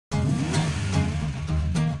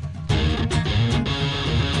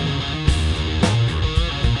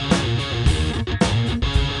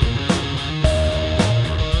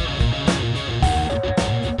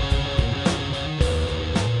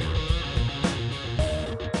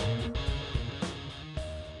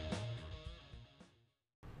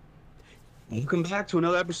Welcome back to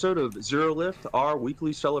another episode of Zero Lift, our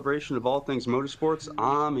weekly celebration of all things motorsports.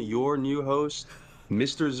 I'm your new host,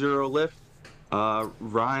 Mr. Zero Lift.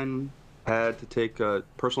 Ryan had to take a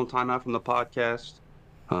personal time out from the podcast.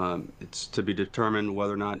 It's to be determined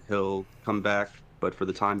whether or not he'll come back, but for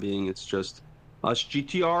the time being, it's just us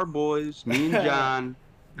GTR boys, me and John,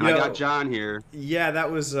 and I got Yo, John here. yeah,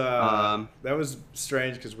 that was Um,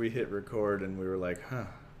 strange because we hit record and we were like, huh,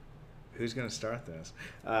 who's gonna start this?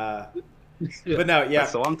 Uh, yeah. but no, yeah,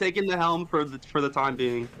 So I'm taking the helm for the time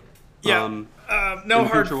being. yeah, Um, in no the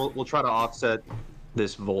hard. future, we'll try to offset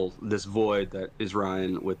this void that is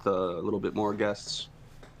Ryan with a little bit more guests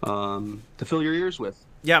to fill your ears with.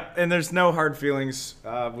 Yeah, and there's no hard feelings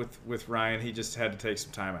with Ryan. He just had to take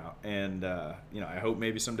some time out, and I hope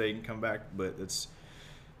maybe someday he can come back, but it's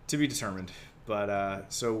to be determined. But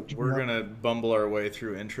so we're gonna bumble our way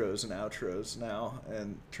through intros and outros now,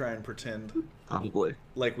 and try and pretend Probably.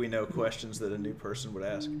 like we know questions that a new person would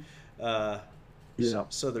ask. Uh, Yeah.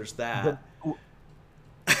 so there's But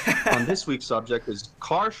that. on this week's subject is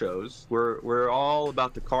car shows. We're all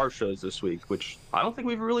about the car shows this week, which I don't think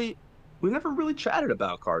we've never really chatted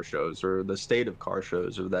about car shows or the state of car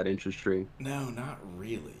shows or that industry. No, not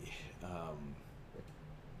really.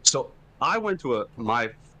 So I went to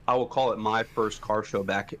I will call it my first car show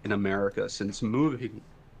back in America since moving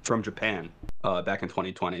from Japan back in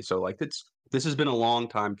 2020. So like this has been a long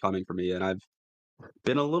time coming for me, and I've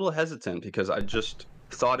been a little hesitant because I just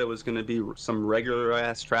thought it was going to be some regular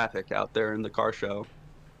ass traffic out there in the car show.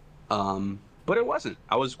 But it wasn't.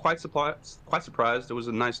 I was quite surprised. Quite surprised. It was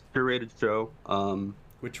a nice curated show.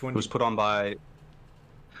 Which It one? was put on by.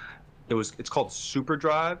 It's called Super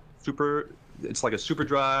Drive. It's like a Super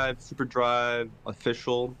Drive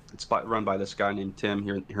official. Run by this guy named Tim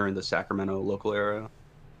here in the Sacramento local area.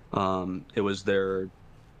 It was their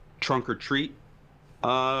trunk or treat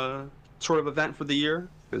sort of event for the year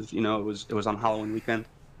because it was on Halloween weekend,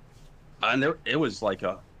 and it was like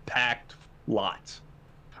a packed lot,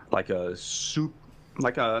 like a soup,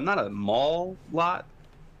 like a not a mall lot,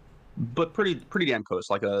 but pretty damn close,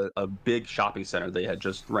 like a big shopping center. They had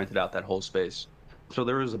just rented out that whole space. So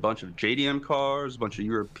there was a bunch of JDM cars, a bunch of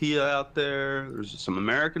Europea out there. There's some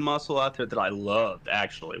American muscle out there that I loved,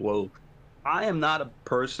 actually. Whoa. I am not a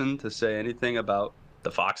person to say anything about the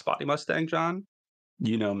Fox Body Mustang, John.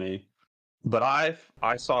 You know me. But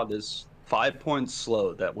I saw this 5 point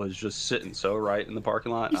slow that was just sitting so right in the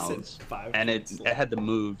parking lot. You said five And points. it had the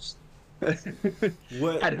moves.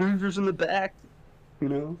 What? Had Hoosiers in the back, you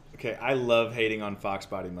know? Okay, I love hating on Fox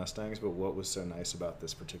Body Mustangs, but what was so nice about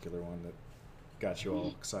this particular one that got you all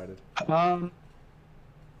excited? Um,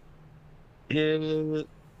 it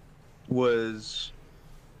was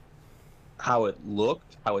how it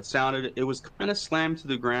looked, how it sounded. It was kind of slammed to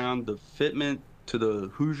the ground. The fitment to the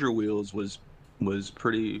Hoosier wheels was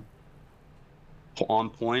pretty on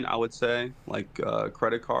point, I would say, like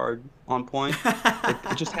credit card on point.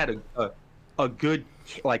 It just had a good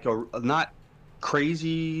like a not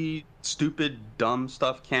crazy stupid dumb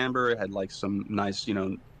stuff camber. It had like some nice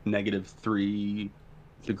 -3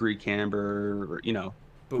 degree camber, or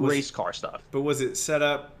but was race car stuff. but was it set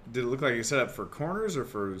up? Did it look like it set up for corners or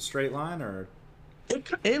for straight line or?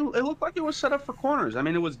 It looked like it was set up for corners. I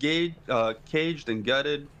mean, it was caged and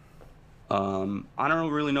gutted. I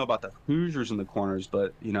don't really know about the Hoosiers in the corners,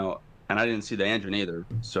 but and I didn't see the engine either,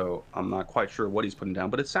 so I'm not quite sure what he's putting down.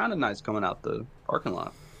 But it sounded nice coming out the parking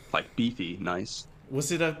lot, like beefy, nice.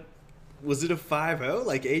 Was it a was it a 5.0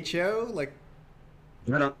 like HO like?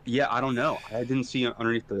 I don't know. I didn't see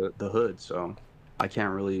underneath the hood, so I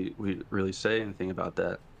can't really say anything about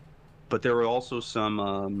that. But there were also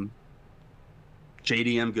some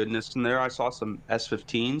JDM goodness in there. I saw some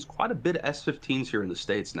S15s, quite a bit of S15s here in the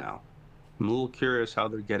States now. I'm a little curious how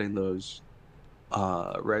they're getting those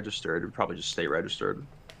registered, probably just state registered,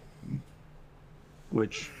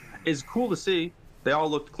 which is cool to see. They all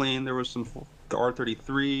looked clean. There was the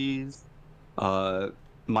R33s.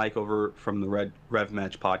 Mike over from the Rev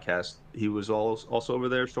Match podcast, he was also over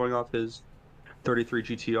there showing off his 33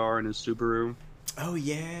 GTR and his Subaru. Oh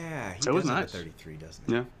yeah, he So it was does have a nice. 33, doesn't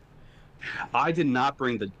he? Yeah, I did not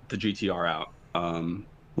bring the GTR out. One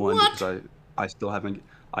because What? I still haven't.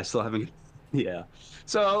 Yeah.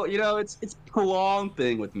 So it's a prolonged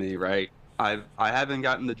thing with me, right? I haven't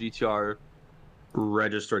gotten the GTR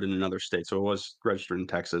registered in another state, so it was registered in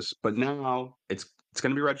Texas, but now it's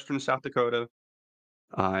going to be registered in South Dakota.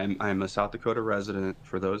 I'm a South Dakota resident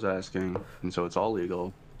for those asking, and so it's all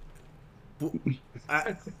legal.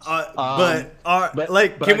 I, Um, but can I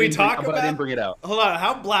we didn't bring, talk but I didn't about? bring it out. Hold on,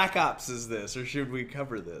 how Black Ops is this, or should we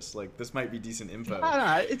cover this? Like, this might be decent info.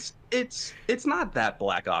 It's not that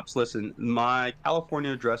Black Ops. Listen, my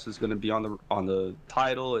California address is going to be on the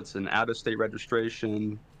title. It's an out of state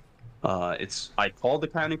registration. It's I called the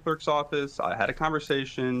county clerk's office. I had a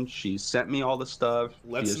conversation. She sent me all the stuff. She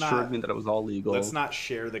Let's assured not me that it was all let's legal. not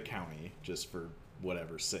share the county just for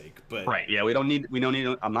whatever's sake. But Right. Yeah. We don't need.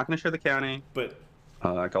 I'm not going to share the county. but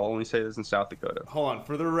I can only say this in South Dakota. hold on,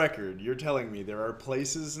 for the record, you're telling me there are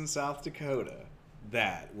places in South Dakota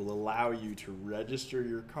that will allow you to register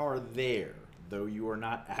your car there, though you are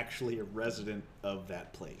not actually a resident of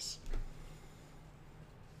that place.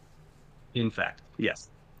 In fact, yes,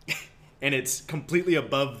 And it's completely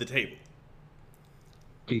above the table.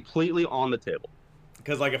 completely on the table.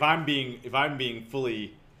 Because like if I'm being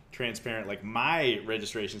fully transparent, like my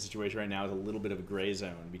registration situation right now is a little bit of a gray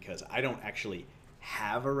zone because I don't actually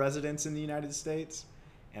have a residence in the United States,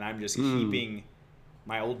 and I'm just keeping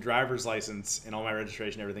my old driver's license and all my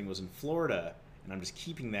registration, everything was in Florida, and I'm just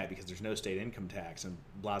keeping that because there's no state income tax and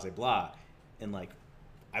blah blah blah, and like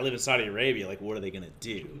I live in Saudi Arabia, like what are they gonna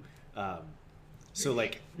do? So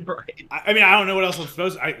like Right. I mean, I don't know what else I'm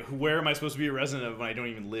supposed. Where am I supposed to be a resident of when I don't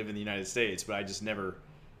even live in the United States? But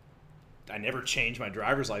I never changed my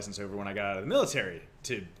driver's license over when I got out of the military.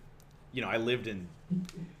 I lived in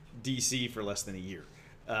D.C. for less than a year,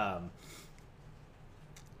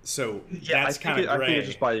 so Yeah, that's kind of I think gray. it's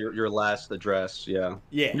just by your last address. Yeah.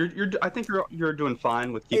 Yeah, I think you're doing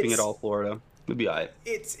fine with keeping it it's all Florida. It'll be all right.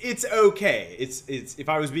 it's okay. It's if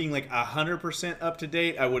I was being like 100% up to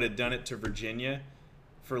date, I would have done it to Virginia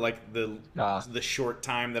for like the short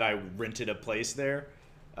time that I rented a place there.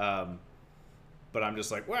 But I'm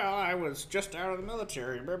just like, well, I was just out of the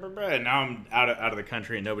military, blah, blah, blah. And now I'm out of the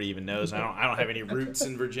country, and nobody even knows. I don't have any roots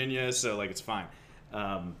in Virginia, so like it's fine.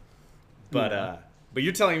 But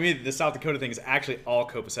you're telling me that the South Dakota thing is actually all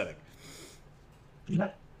copacetic.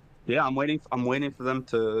 Yeah, I'm waiting for them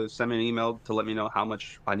to send me an email to let me know how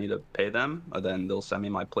much I need to pay them, and then they'll send me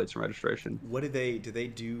my plates and registration. What do they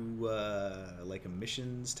do like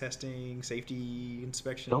emissions testing, safety Nope.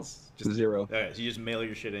 inspections? Just Zero. okay, so you just mail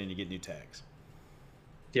your shit in and you get new tags.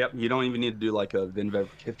 Yep. You don't even need to do like a VIN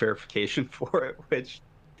verification for it, which,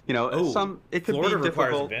 Oh, it could Florida be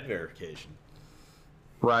requires difficult. event verification.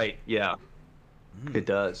 Right. Yeah, it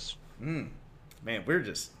does. Man, we're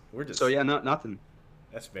just So yeah, no, nothing.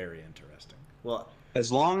 that's very interesting. Well,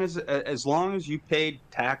 As long as you paid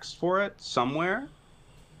tax for it somewhere,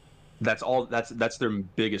 that's all. That's their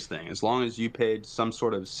biggest thing. As long as you paid some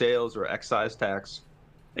sort of sales or excise tax,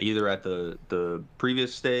 either at the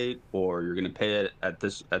previous state or you're going to pay it at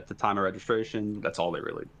the time of registration, that's all they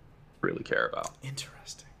really care about.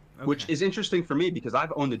 interesting. Which Okay. is interesting for me because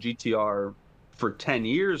I've owned the GTR for 10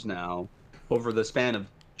 years now, over the span of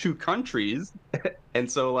two countries, and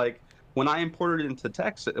so like when I imported into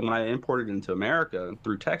Texas, when I imported into America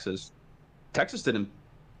through Texas, Texas didn't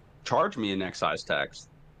charge me an excise tax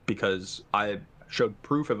because I showed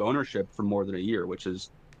proof of ownership for more than a year, which is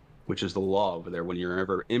the law over there. When you're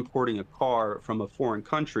ever importing a car from a foreign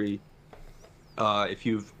country, if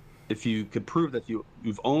you could prove that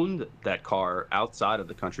you've owned that car outside of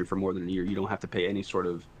the country for more than a year, you don't have to pay any sort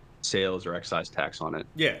of sales or excise tax on it.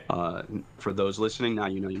 Yeah. For those listening, now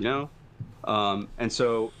you know. And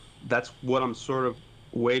so that's what I'm sort of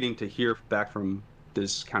waiting to hear back from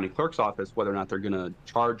this county clerk's office, whether or not they're going to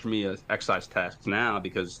charge me an excise tax now,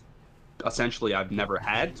 because essentially I've never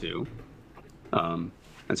had to. And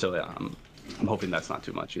so yeah, I'm hoping that's not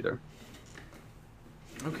too much either.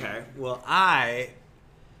 Okay. Well,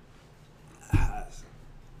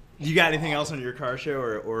 you got anything else on your car show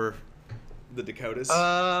or the Dakotas?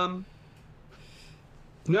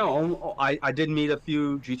 No, I did meet a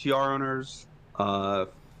few GTR owners,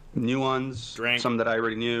 new ones, Drank. some that I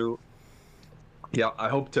already knew. Yeah, I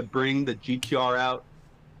hope to bring the GTR out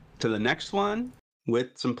to the next one with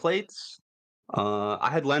some plates. I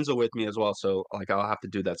had Lenzo with me as well, so like I'll have to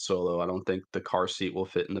do that solo. I don't think the car seat will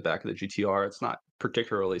fit in the back of the GTR. It's not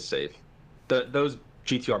particularly safe. Those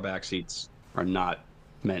GTR back seats are not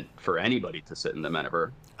meant for anybody to sit in them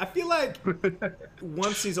ever. I feel like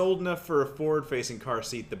once he's old enough for a forward-facing car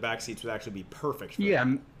seat, the back seats would actually be perfect for Yeah,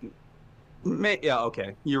 him. yeah,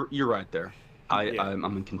 okay. You're right there. Yeah.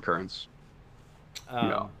 I'm in concurrence.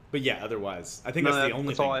 No. But yeah, otherwise, I think No, that's the only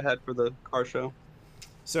that's thing. all I had for the car show.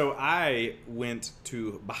 So I went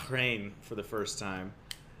to Bahrain for the first time,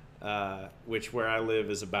 which where I live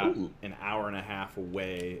is about Ooh. an hour and a half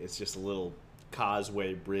away. It's just a little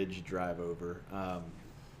causeway bridge drive over.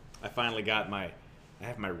 I finally got my I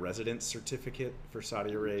have my residence certificate for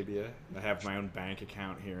Saudi Arabia. I have my own bank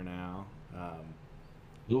account here now.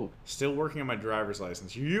 Ooh. Still working on my driver's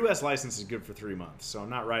license. Your U.S. license is good for 3 months, so I'm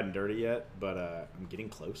not riding dirty yet, but I'm getting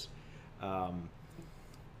close.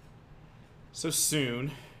 So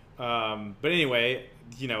soon. But anyway,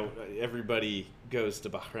 you know, everybody goes to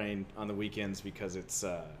Bahrain on the weekends because it's,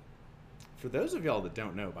 for those of y'all that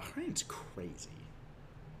don't know, Bahrain's crazy.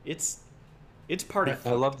 It's party.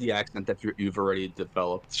 I love the accent that you've already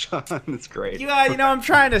developed, Sean. It's great. Yeah, you know, I'm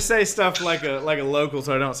trying to say stuff like a local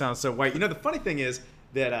so I don't sound so white. You know, the funny thing is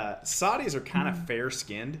that Saudis are kind of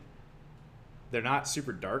fair-skinned. They're not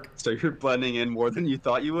super dark. So you're blending in more than you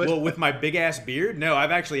thought you would? Well, with my big-ass beard? No,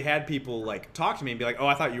 I've actually had people, like, talk to me and be like, oh,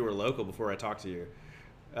 I thought you were local before I talked to you.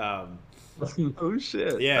 Oh,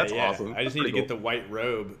 shit. Yeah, That's yeah. awesome. I just need to get the white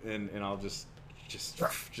robe, and I'll just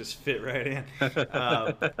fit right in.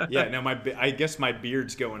 Yeah, no, I guess my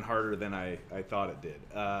beard's going harder than I thought it did.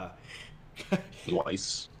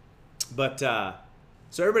 Twice. But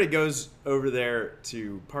so everybody goes over there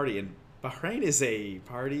to party, and Bahrain is a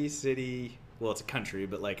party city. Well, it's a country,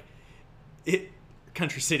 but like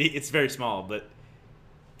country city. It's very small, but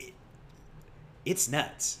it's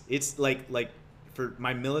nuts. It's like for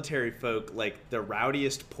my military folk, like the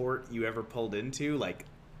rowdiest port you ever pulled into, like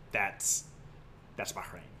that's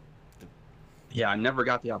Bahrain. Yeah, I never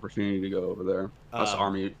got the opportunity to go over there. Us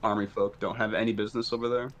army folk don't have any business over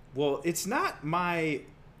there. Well, it's not my.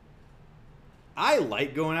 I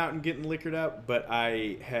like going out and getting liquored up, but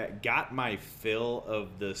I got my fill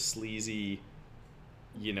of the sleazy,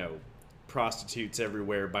 you know, prostitutes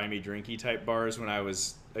everywhere, buy me drinky type bars when I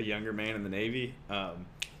was a younger man in the Navy.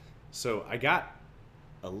 So I got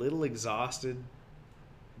a little exhausted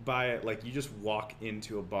by it. Like, you just walk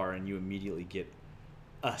into a bar and you immediately get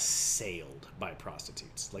assailed by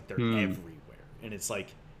prostitutes. Like, they're everywhere. And it's like,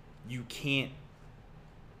 you can't,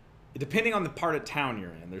 depending on the part of town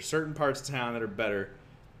you're in, there's certain parts of town that are better,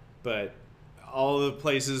 but all the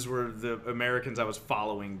places where the Americans I was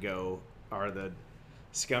following go are the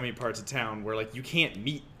scummy parts of town where, like, you can't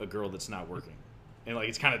meet a girl that's not working. And, like,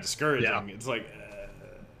 it's kind of discouraging. Yeah. It's like,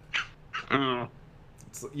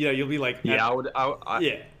 it's, you know, you'll be like, yeah,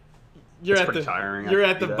 yeah. You're it's at the tiring. You're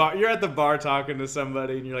at the bar. You're at the bar talking to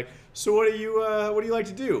somebody, and you're like, "So what do you like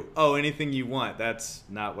to do?" "Oh, anything you want." That's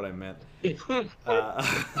not what I meant.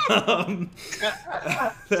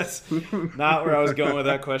 That's not where I was going with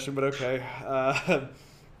that question, but okay.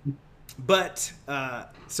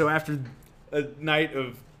 So after a night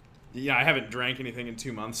of, I haven't drank anything in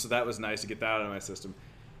 2 months, so that was nice to get that out of my system.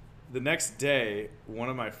 The next day, one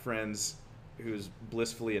of my friends, who's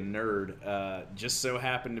blissfully a nerd, just so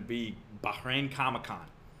happened to be Bahrain Comic-Con.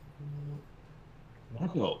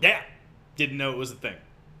 Oh. Yeah, didn't know it was a thing,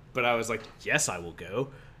 but I was like, yes, I will go.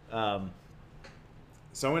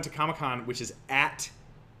 So I went to Comic-Con, which is at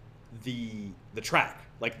the track,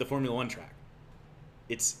 like the Formula One track.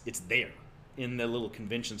 It's there in the little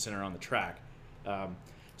convention center on the track. So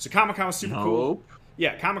Comic-Con was super cool.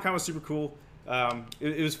 Yeah, Comic-Con was super cool.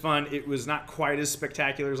 It was fun. It was not quite as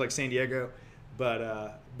spectacular as like San Diego, but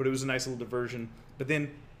it was a nice little diversion. But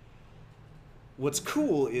then what's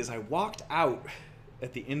cool is I walked out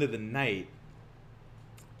at the end of the night,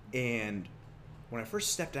 and when I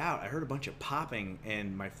first stepped out, I heard a bunch of popping,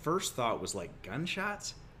 and my first thought was like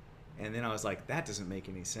gunshots, and then I was like, that doesn't make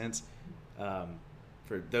any sense.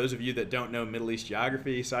 For those of you that don't know Middle East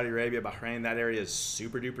geography, Saudi Arabia, Bahrain, that area is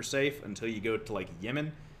super duper safe until you go to like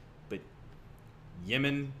Yemen. But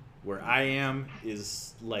Yemen, where I am,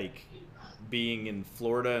 is like being in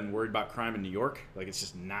Florida and worried about crime in New York. Like, it's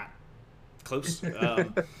just not close.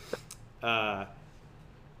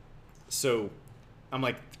 So I'm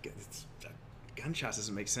like, gunshots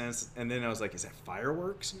doesn't make sense. And then I was like, is that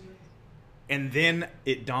fireworks? And then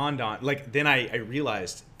it dawned on, like, then I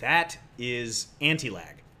realized that is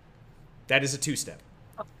anti-lag. That is a two-step.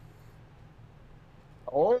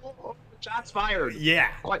 Oh, shots fired. Yeah.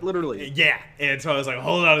 Quite literally. Yeah. And so I was like,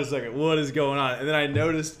 hold on a second, what is going on? And then I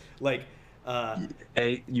noticed, like,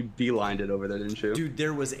 hey, you beelined it over there, didn't you? Dude,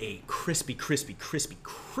 there was a crispy clean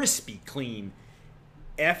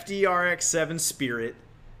FDRX7 Spirit,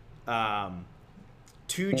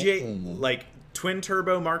 2J, like, twin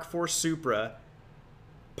turbo Mark IV Supra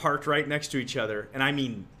parked right next to each other, and I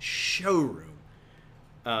mean showroom.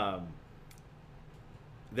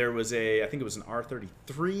 There was I think it was an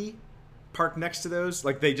R33 parked next to those.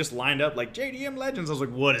 Like, they just lined up like JDM Legends. I was like,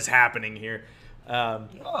 what is happening here? And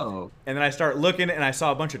then I start looking, and I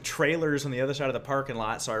saw a bunch of trailers on the other side of the parking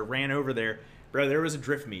lot, so I ran over there. Bro, there was a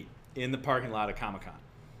drift meet in the parking lot of Comic-Con.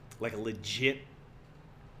 Like, a legit...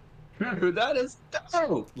 Dude, that is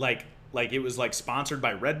dope. Like, Like it was like sponsored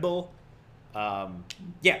by Red Bull.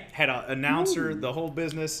 Yeah, had an announcer, the whole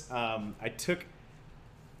business. I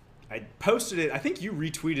posted it. I think you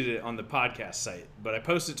retweeted it on the podcast site, but I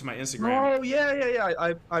posted it to my Instagram. Oh yeah.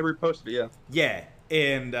 I reposted it. Yeah. Yeah,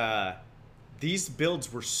 and these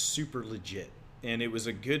builds were super legit, and it was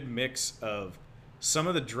a good mix of some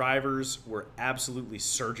of the drivers were absolutely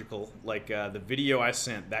surgical. Like the video I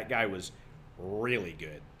sent, that guy was really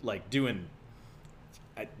good. Like doing.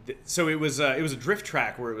 So it was a drift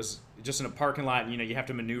track where it was just in a parking lot, and you have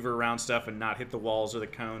to maneuver around stuff and not hit the walls or the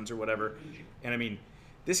cones or whatever. And I mean,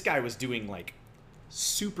 this guy was doing like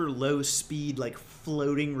super low speed, like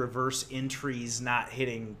floating reverse entries, not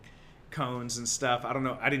hitting cones and stuff. I don't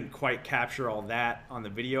know. I didn't quite capture all that on the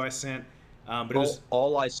video I sent. But it was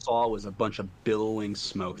all I saw was a bunch of billowing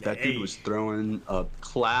smoke. That dude was throwing up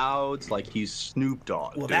clouds like he's Snoop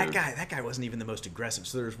Dogg. Well, dude. that guy wasn't even the most aggressive.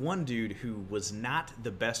 So there's one dude who was not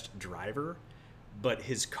the best driver, but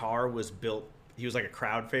his car was built. He was like a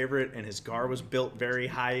crowd favorite, and his car was built very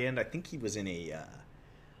high end. I think he was in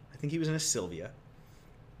a Sylvia.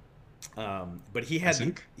 But he had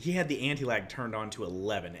the anti-lag turned on to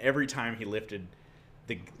 11 every time he lifted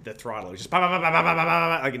the throttle. It was just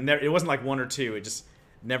like it wasn't like one or two. It just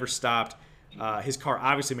never stopped. His car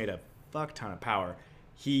obviously made a fuck ton of power.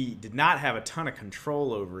 He did not have a ton of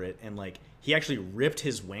control over it, and like he actually ripped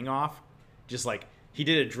his wing off. Just like he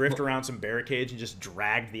did a drift around some barricades and just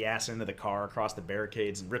dragged the ass into the car across the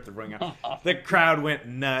barricades and ripped the wing off. The crowd went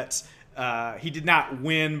nuts. He did not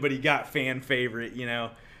win, but he got fan favorite.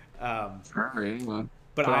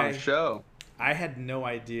 But I had no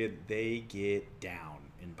idea they get down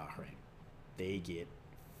in Bahrain. They get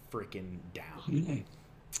freaking down.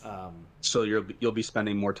 So you'll be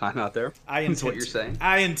spending more time out there? That's what you're saying?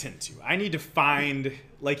 I intend to. I need to find,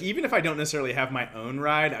 like, even if I don't necessarily have my own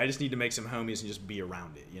ride, I just need to make some homies and just be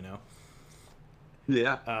around it,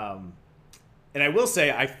 Yeah. And I will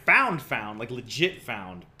say I found like legit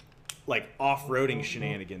found like off-roading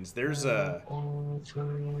shenanigans. There's a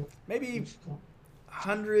maybe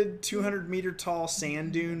 100, 200 meter tall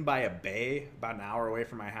sand dune by a bay about an hour away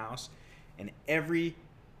from my house. And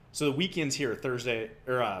so the weekends here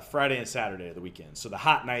are Friday and Saturday are the weekends. So the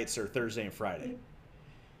hot nights are Thursday and Friday.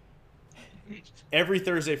 Every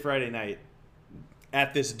Thursday, Friday night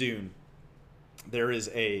at this dune, there is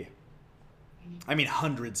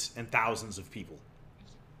hundreds and thousands of people.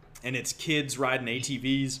 And it's kids riding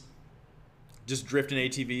ATVs, just drifting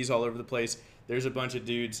ATVs all over the place. There's a bunch of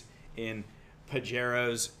dudes in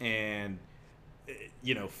Pajeros and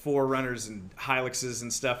Forerunners and Hiluxes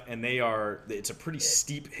and stuff, and it's a pretty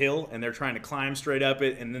steep hill, and they're trying to climb straight up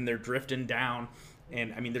it, and then they're drifting down,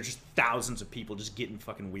 and I mean there's just thousands of people just getting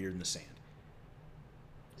fucking weird in the sand.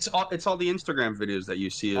 It's all the Instagram videos that you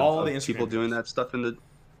see of the people doing that stuff in the.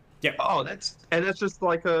 Yeah. Oh, that's just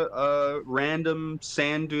like a random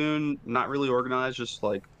sand dune, not really organized, just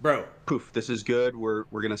like, bro, poof, this is good. We're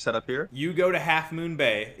gonna set up here. You go to Half Moon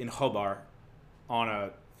Bay in Hobart on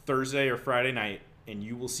a Thursday or Friday night, and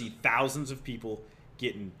you will see thousands of people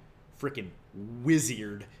getting freaking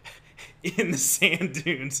whizziered in the sand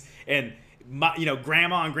dunes, and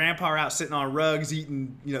grandma and grandpa are out sitting on rugs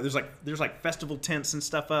eating. There's like festival tents and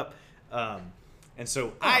stuff up. And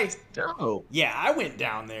so I went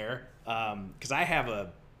down there because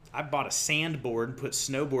I bought a sandboard and put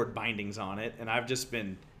snowboard bindings on it, and I just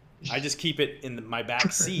keep it in my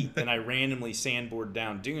back seat, and I randomly sandboard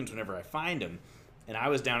down dunes whenever I find them. And I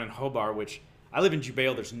was down in Hobart, which I live in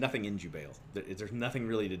Jubail. There's nothing in Jubail. There's nothing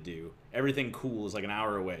really to do. Everything cool is like an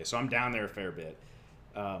hour away, so I'm down there a fair bit.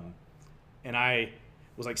 And I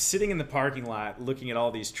was like sitting in the parking lot looking at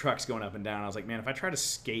all these trucks going up and down. I was like, man, if I try to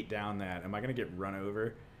skate down that, am I going to get run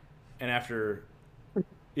over? And after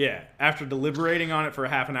deliberating on it for a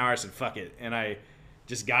half an hour, I said, fuck it. And I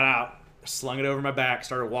just got out, slung it over my back,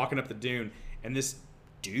 started walking up the dune. And this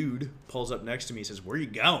dude pulls up next to me and says, where are you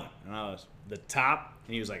going? And I was, the top.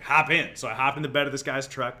 And he was like, hop in. So I hopped in the bed of this guy's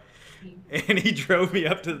truck, and he drove me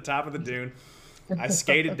up to the top of the dune. I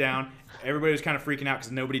skated down. Everybody was kind of freaking out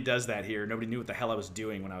because nobody does that here. Nobody knew what the hell I was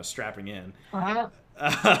doing when I was strapping in.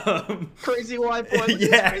 Crazy white boy.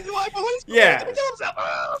 Yeah. Crazy white boy. Yeah.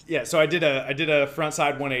 Yeah. So I did a front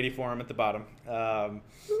side 180 for him at the bottom.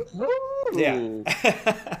 Yeah.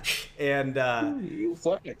 And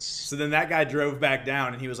so then that guy drove back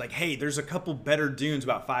down, and he was like, hey, there's a couple better dunes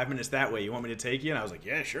about 5 minutes that way. You want me to take you? And I was like,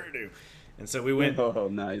 yeah, sure do. And so we went. Oh,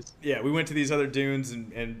 nice. Yeah, we went to these other dunes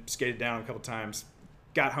and skated down a couple times.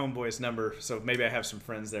 Got Homeboy's number, so maybe I have some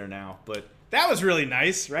friends there now. But that was really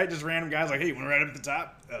nice, right? Just random guys like, hey, you want to ride up at the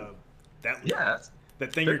top?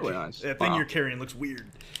 That thing you're carrying looks weird.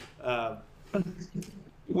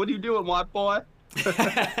 What are you doing, white boy?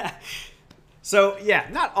 So yeah,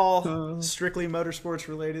 not all Uh, strictly motorsports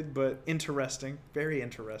related, but interesting, very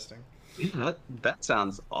interesting. yeah, that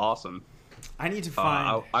sounds awesome. I need to find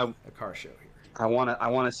Uh, I a car show here. I want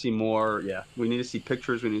to see more. Yeah, we need to see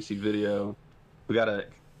pictures. We need to see video. We gotta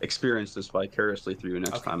experience this vicariously through you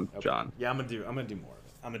next Okay, time, okay. John. Yeah, I'm gonna do more of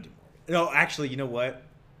it. I'm gonna do more of it. No, actually, you know what?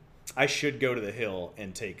 I should go to the hill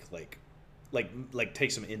and take like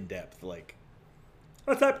take some in depth like.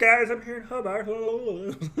 What's up, guys? I'm here in Hobart.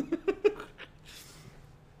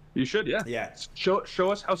 You should, yeah. Yeah,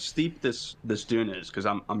 Show us how steep this dune is, because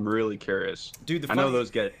I'm really curious. dude. The I know funny,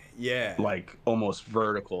 those get yeah. like almost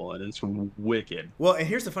vertical, and it's wicked. Well, and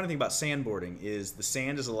here's the funny thing about sandboarding is the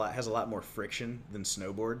sand is a lot has a lot more friction than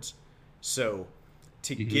snowboards. So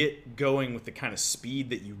to Hmm. get going with the kind of speed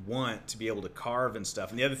that you want to be able to carve and stuff,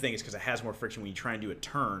 and the other thing is because it has more friction when you try and do a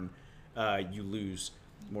turn, you lose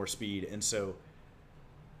more speed, and so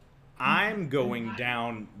I'm going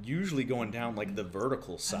down, usually going down like the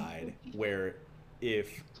vertical side, where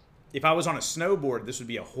if if I was on a snowboard, this would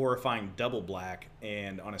be a horrifying double black,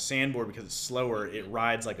 and on a sandboard because it's slower, it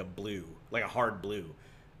rides like a blue, like a hard blue.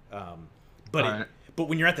 Um, but All it right. but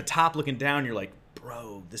when you're at the top looking down, you're like,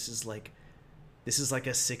 bro, this is like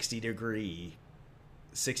a 60 degree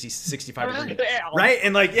 65 degree, Damn. right?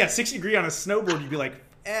 And like, yeah, 60 degree on a snowboard, you'd be like,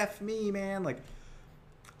 f me, man, like.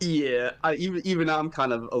 Yeah, even now I'm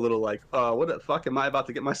kind of a little like, what the fuck am I about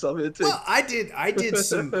to get myself into? Well, I did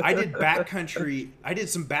some backcountry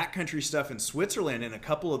stuff in Switzerland, and a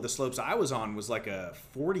couple of the slopes I was on was like a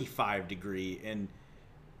 45 degree. And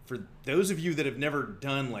for those of you that have never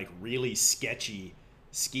done like really sketchy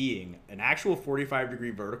skiing, an actual 45-degree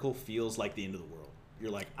vertical feels like the end of the world. You're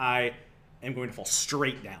like, I am going to fall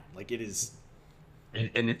straight down. Like it is,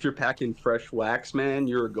 And if you're packing fresh wax, man,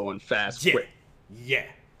 you're going fast, yeah, quick. yeah.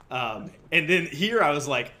 And then here I was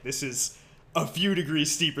like, this is a few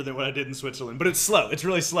degrees steeper than what I did in Switzerland, but it's slow. It's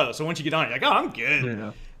really slow. So once you get on, you're like, oh, I'm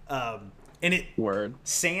good. Yeah. And it Word.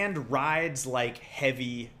 sand rides like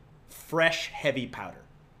heavy, fresh, heavy powder.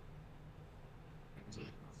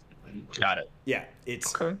 Got it. Yeah,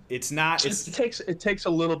 it's Okay. it's not It it's takes a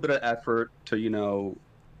little bit of effort to,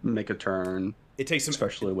 make a turn, it takes some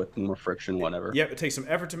especially with more friction, whatever. yep, it takes some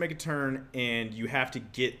effort to make a turn, and you have to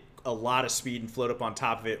get a lot of speed and float up on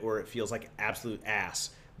top of it, or it feels like absolute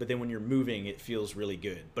ass. But then when you're moving, it feels really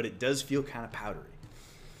good. But it does feel kind of powdery.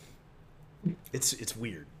 It's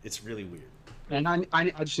weird. It's really weird. And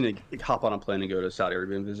I just need to hop on a plane and go to Saudi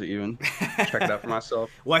Arabia and visit you and check it out for myself.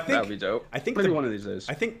 Well, That would be dope. I think Maybe the one of these days.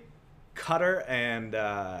 I think Qatar and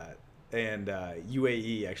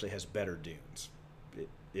UAE actually has better dunes,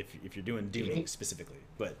 if you're doing duning specifically.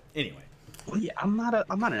 But anyway, Well, yeah, I'm not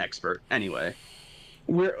an expert anyway.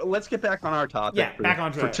 Let's get back on our topic yeah, back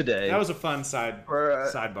on for track. today. That was a fun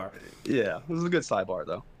sidebar. Yeah, this is a good sidebar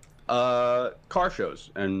though. Car shows,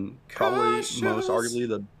 and Car probably most shows.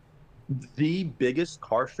 arguably the biggest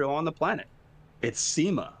car show on the planet. It's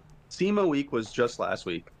SEMA. SEMA week was just last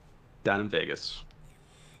week down in Vegas.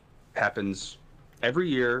 Happens every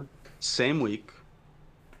year, same week,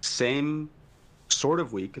 same sort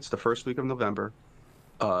of week. It's the first week of November.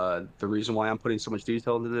 The reason why I'm putting so much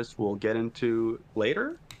detail into this, we'll get into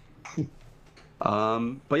later.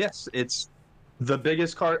 But yes, it's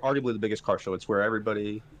arguably the biggest car show. It's where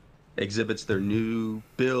everybody exhibits their new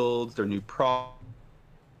builds, their new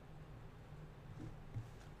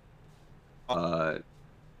uh, I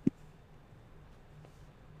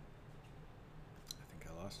think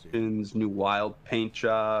I lost you. new wild paint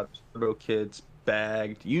jobs, turbo kits,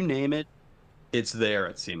 bagged, you name it, it's there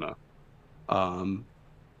at SEMA. Um,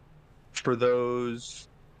 for those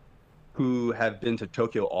who have been to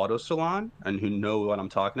Tokyo Auto Salon and who know what I'm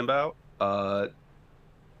talking about,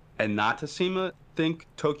 and not to SEMA, think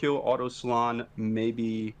Tokyo Auto Salon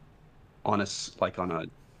maybe on a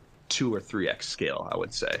 2 or 3x scale, I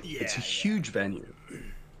would say. It's a Yeah, huge venue. Yes.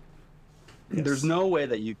 There's no way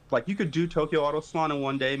that you could do Tokyo Auto Salon in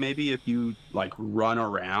one day, maybe if you like run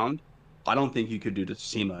around. I don't think you could do to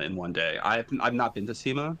SEMA in one day. I've not been to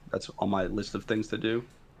SEMA. That's on my list of things to do.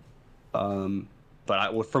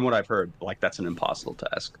 But from what I've heard, like that's an impossible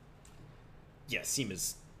task. Yeah,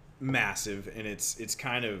 SEMA's massive, and it's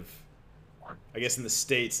kind of, I guess in the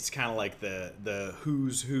States, it's kind of like the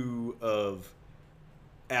who's who of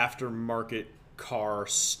aftermarket car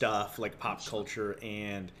stuff, like pop culture,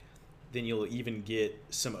 and then you'll even get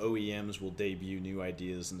some OEMs will debut new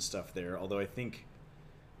ideas and stuff there. Although I think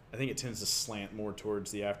it tends to slant more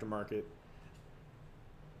towards the aftermarket.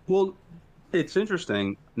 Well, it's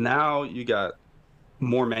interesting. Now you got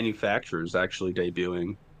more manufacturers actually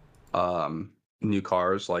debuting new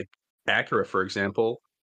cars, like Acura, for example.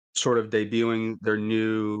 sort of debuting their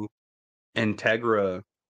new Integra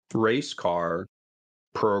race car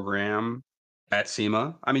program at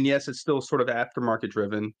SEMA. I mean, yes, it's still sort of aftermarket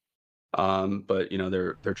driven, but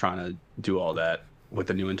they're trying to do all that with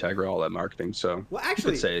the new Integra, all that marketing. So Well, you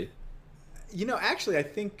could actually, say,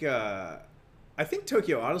 I think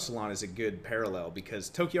Tokyo Auto Salon is a good parallel because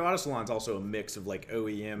Tokyo Auto Salon is also a mix of like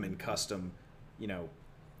OEM and custom, you know,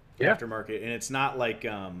 yeah. aftermarket, and it's not like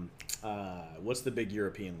what's the big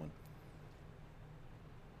European one?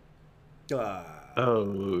 Uh,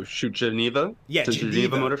 Oh shoot, Geneva, yeah, the Geneva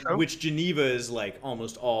Geneva, Motor Show. which Geneva is like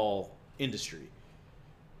almost all industry.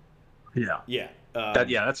 Yeah, Yeah.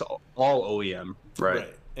 that's all OEM, right?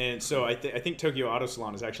 Right. And so I think Tokyo Auto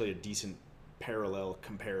Salon is actually a decent parallel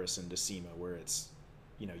comparison to SEMA, where it's,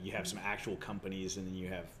 you have some actual companies and then you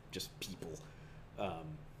have just people.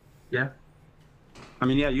 Um, Yeah. I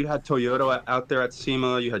mean, yeah, you had Toyota out there at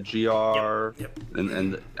SEMA, you had yep. GR, Yep.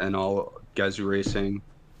 and all Gazoo Racing,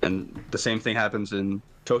 and the same thing happens in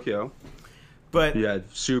Tokyo. But You had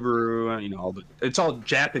Subaru, it's all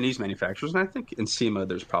Japanese manufacturers, and I think in SEMA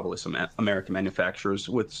there's probably some American manufacturers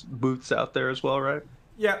with booths out there as well, right?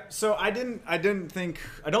 yeah, so I don't think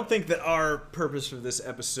that our purpose for this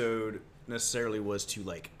episode necessarily was to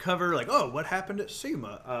like cover like, oh, what happened at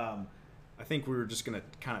SEMA. I think we were just gonna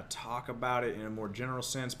kind of talk about it in a more general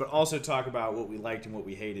sense, but also talk about what we liked and what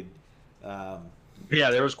we hated. Um, Yeah,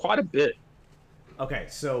 there was quite a bit, okay,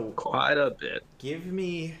 so quite a bit.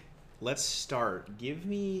 let's start. Give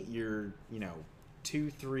me your, 2,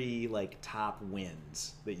 3 like top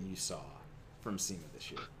wins that you saw from SEMA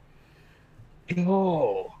this year.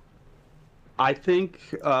 Oh, I think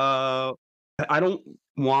I don't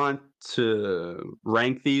want to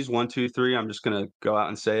rank these 1, 2, 3. I'm just gonna go out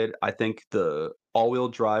and say it. I think the all-wheel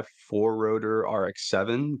drive four-rotor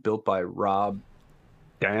RX-7 built by Rob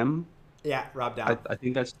Dam. Yeah, Rob I, Down. I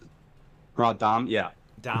think that's Rod Dom. Yeah,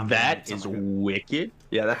 Dom, that is something like that. wicked.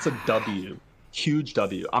 Yeah, that's a W. Huge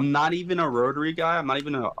W. I'm not even a rotary guy. I'm not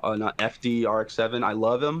even an FD RX-7. I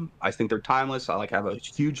love them. I think they're timeless. I have a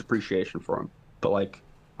huge appreciation for them. But like,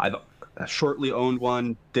 I've shortly owned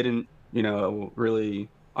one. Didn't really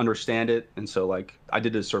understand it, and so like I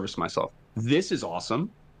did a service to myself. This is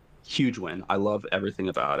awesome. Huge win. I love everything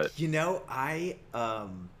about it. I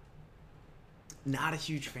not a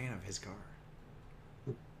huge fan of his car.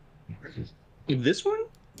 This one?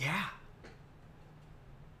 Yeah.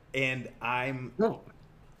 And I'm No.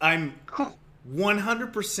 I'm Huh.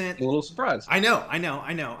 100%. A little surprised. I know,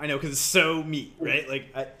 because it's so me, right?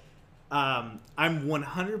 I'm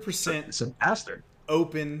 100% It's a bastard.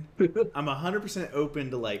 open. I'm 100%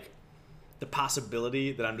 open to like the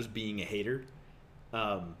possibility that I'm just being a hater.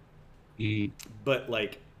 Um, but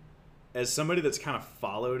like, as somebody that's kind of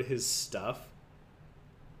followed his stuff,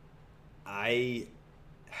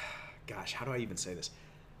 gosh, how do I even say this?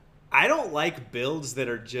 I don't like builds that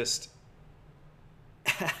are just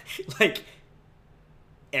like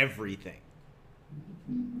everything.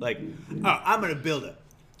 Like, oh, I'm gonna build a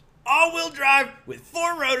all-wheel drive with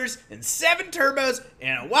 4 rotors and 7 turbos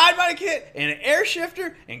and a wide body kit and an air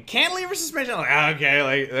shifter and cantilever suspension. I'm like,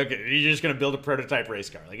 okay, you're just gonna build a prototype race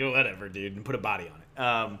car, like whatever, dude, and put a body on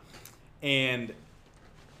it. And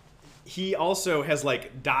he also has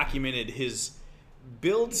like documented his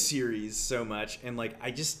build series so much, and like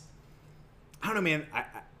I don't know, man.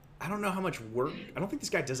 I don't know how much work. I don't think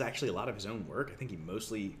this guy does actually a lot of his own work. I think he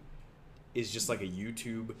mostly is just like a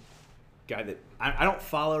YouTube guy that I don't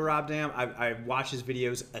follow Rob Dam. I watch his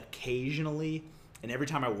videos occasionally, and every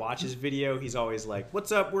time I watch his video, he's always like,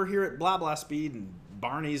 "What's up? We're here at blah blah speed, and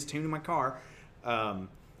Barney's tuning my car."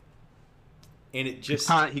 And it just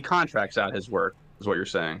He contracts out his work, is what you're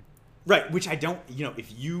saying. right, which I don't.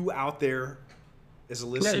 If you out there as a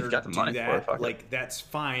listener you've got the do money for it, that, fuck it. like that's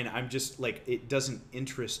fine. I'm just like, it doesn't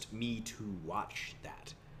interest me to watch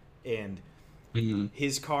that. And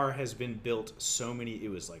his car has been built so many. It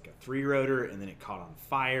was like a 3-rotor, and then it caught on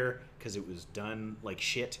fire because it was done like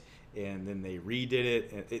shit, and then they redid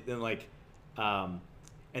it, and then like, and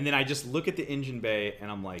then I just look at the engine bay, and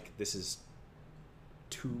I'm like, this is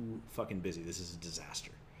too fucking busy. This is a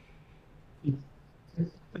disaster.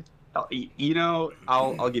 I'll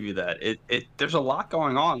give you that. It there's a lot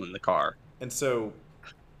going on in the car. And so,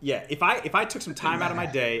 yeah, if I took some time out of my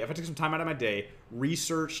day,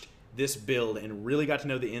 researched this build and really got to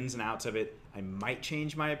know the ins and outs of it, I might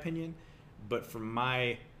change my opinion. But from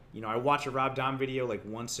I watch a Rob Dom video like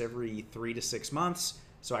once every 3 to 6 months,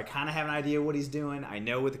 so I kind of have an idea what he's doing. I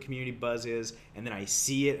know what the community buzz is, and then I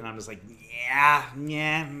see it, and I'm just like, yeah.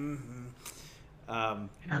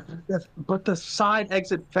 But the side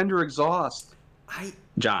exit fender exhaust, I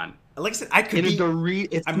John, Like I said, I could In a be.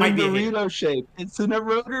 It's I in a might be a hater. Dorito shape. It's in a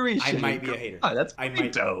rotary I shape. might be a Come hater. on, that's pretty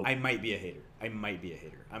dope. I might be a hater. I might be a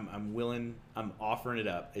hater. I'm willing. I'm offering it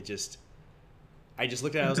up. I just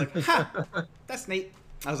looked at it. I was like, ha, that's neat.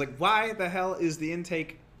 I was like, why the hell is the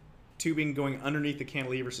intake tubing going underneath the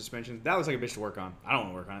cantilever suspension? That looks like a bitch to work on. I don't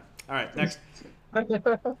want to work on it. All right, next.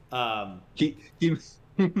 he he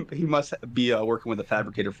he must be working with a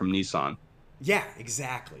fabricator from Nissan. Yeah,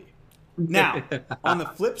 exactly. Now, on the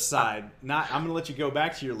flip side, not I'm gonna let you go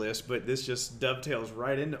back to your list, but this just dovetails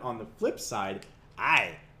right into on the flip side.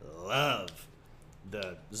 I love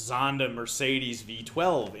the Zonda Mercedes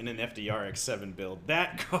V12 in an FDRX7 build.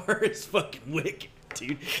 That car is fucking wicked,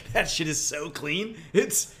 dude. That shit is so clean.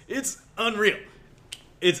 It's unreal.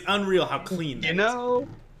 It's unreal how clean that You know, is.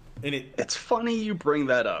 And it's funny you bring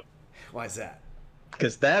that up why is that?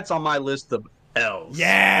 because that's on my list of L's.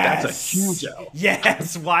 Yes, That's a huge L.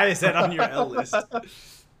 Yes, why is that on your L list?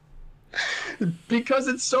 Because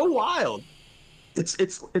it's so wild. It's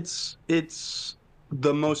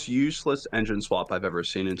the most useless engine swap I've ever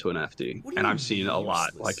seen into an FD, What do you and mean I've seen a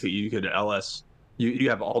lot. useless? Like you could LS, you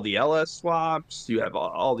have all the LS swaps, you have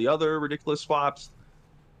all the other ridiculous swaps.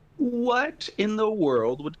 What in the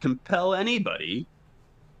world would compel anybody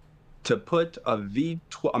to put a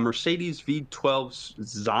Mercedes V12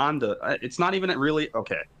 Zonda? It's not even really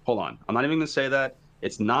okay. Hold on, I'm not even going to say that.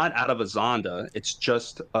 It's not out of a Zonda. It's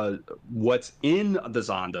just what's in the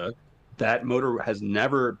Zonda. That motor has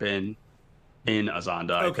never been in a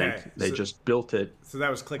Zonda. Okay, I think they just built it. So that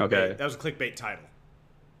was clickbait. Okay. That was a clickbait title.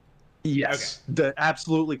 Yes, the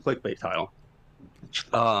absolutely clickbait title.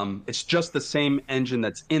 It's just the same engine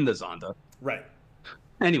that's in the Zonda. Right.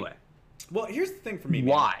 Anyway, Well, here's the thing for me. Man.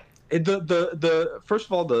 why? The first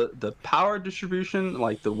of all, the power distribution,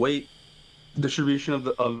 like the weight distribution of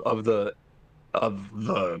the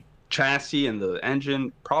chassis and the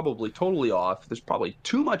engine, probably totally off. There's probably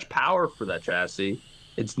too much power for that chassis.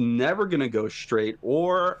 It's never going to go straight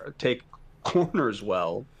or take corners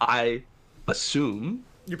well, I assume.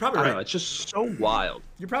 You're probably I right. don't know, it's just so wild.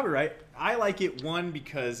 You're probably right. I like it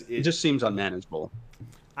because It just seems unmanageable.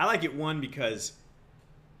 I like it because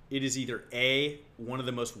it is either A, one of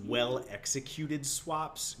the most well executed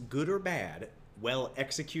swaps, good or bad, well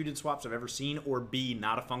executed swaps I've ever seen, or B,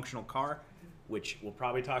 not a functional car, which we'll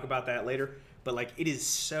probably talk about that later. But like it is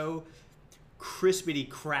so crispity,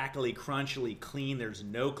 crackly, crunchily clean. There's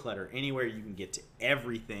no clutter anywhere. You can get to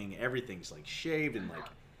everything. Everything's like shaved and like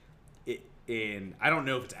it. And I don't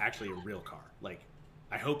know if it's actually a real car. Like,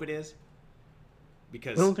 I hope it is.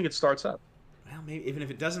 Because I don't think it starts up. well, maybe even if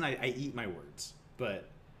it doesn't, I eat my words. But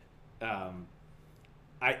but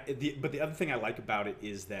the other thing I like about it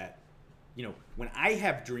is that, you know, when I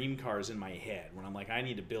have dream cars in my head, when I'm like, I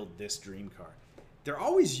need to build this dream car, they're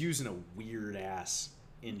always using a weird ass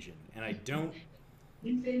engine, and I don't.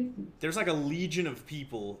 There's like a legion of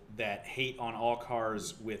people that hate on all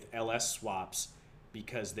cars with LS swaps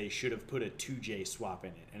because they should have put a 2J swap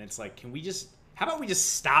in it, and it's like, can we just? How about we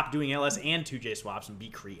just stop doing LS and 2J swaps and be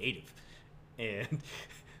creative? And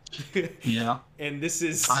Yeah. and this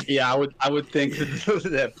is Yeah, I would think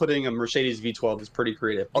that putting a Mercedes V12 is pretty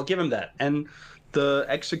creative. I'll give him that. And the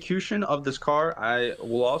execution of this car, I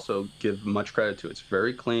will also give much credit to. It's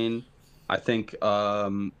very clean. I think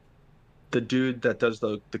the dude that does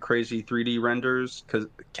the crazy 3D renders,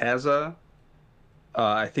 Kaza,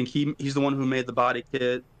 I think he's the one who made the body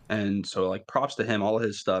kit, and so like props to him. All of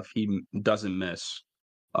his stuff he doesn't miss.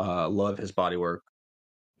 Love his body work,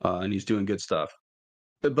 and he's doing good stuff.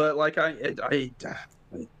 But like I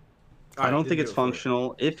don't think it's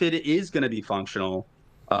functional. If it is going to be functional,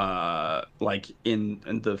 like in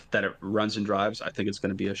the that it runs and drives, I think it's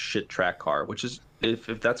going to be a shit track car. Which is if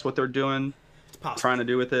that's what they're doing, trying to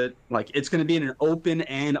do with it, like it's going to be in an open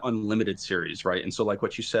and unlimited series, right? And so like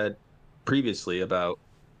what you said previously about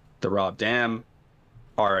the Rob Dam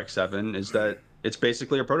RX-7 is that it's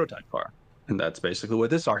basically a prototype car, and that's basically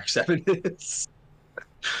what this RX-7 is.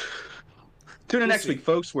 Tune in next week,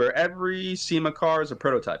 folks, where every SEMA car is a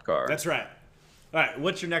prototype car. That's right. All right,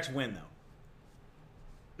 what's your next win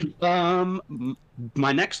though?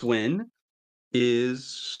 My next win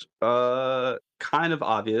is kind of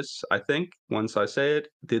obvious, I think, once I say it.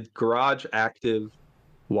 The Garage Active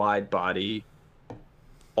wide body,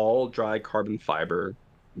 all dry carbon fiber,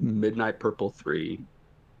 Midnight Purple 3,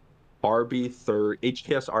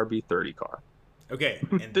 HKS RB30 car. Okay,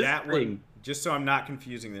 and that one, just so I'm not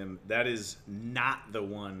confusing them, that is not the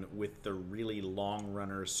one with the really long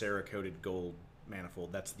runner Cerakoted gold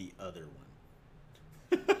manifold. That's the other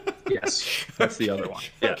one. Yes, that's the other one.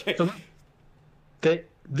 Yeah. Okay. So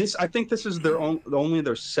I think this is only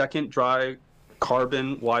their second dry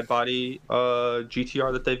carbon wide body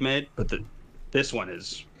GTR that they've made, but this one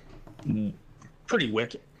is pretty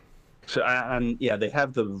wicked. So and yeah, they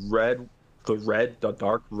have the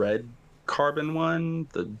dark red carbon one,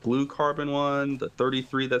 the blue carbon one, the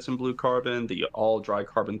 33 that's in blue carbon, the all dry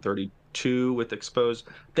carbon 32 with exposed.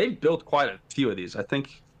 They've built quite a few of these. I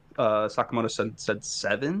think Sakamoto said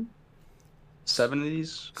seven of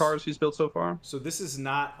these cars he's built so far. So this is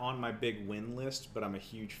not on my big win list, but I'm a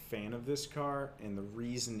huge fan of this car, and the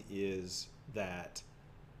reason is that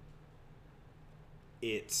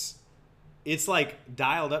it's like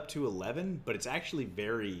dialed up to 11, but it's actually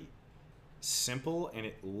very simple, and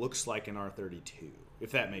it looks like an R32,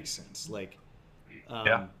 if that makes sense. Like,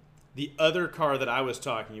 Yeah. the other car that I was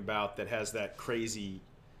talking about that has that crazy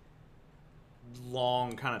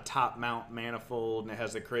long kind of top mount manifold, and it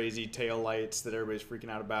has the crazy tail lights that everybody's freaking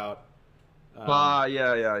out about. Yeah. I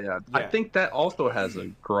Yeah. think that also has a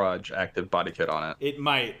garage active body kit on it. It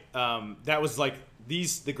might. That was like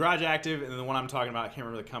the Garage Active, and the one I'm talking about, I can't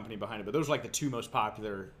remember the company behind it, but those were like the two most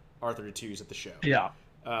popular R32s at the show. Yeah.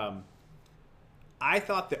 I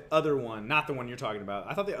thought the other one, not the one you're talking about,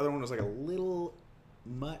 I thought the other one was like a little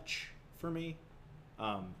much for me.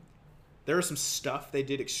 There was some stuff they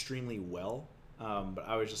did extremely well, but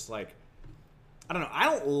I was just like, I don't know. I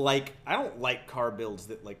don't like car builds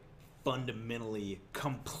that like fundamentally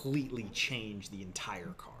completely change the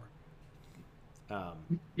entire car.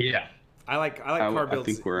 Yeah. I like car builds.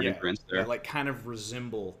 I think we're in agreement there. That like kind of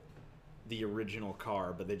resemble the original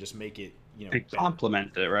car, but they just make it, They better.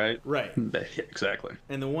 complement it, right? Right. Yeah, exactly.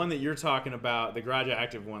 And the one that you're talking about, the Garage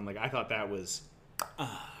Active one, like I thought that was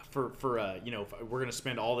for if we're gonna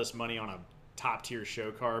spend all this money on a top tier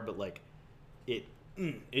show car, but like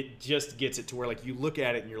it just gets it to where like you look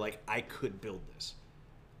at it and you're like, I could build this.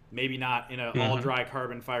 Maybe not in an all dry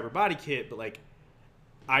carbon fiber body kit, but like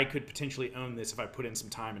I could potentially own this if I put in some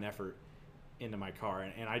time and effort into my car,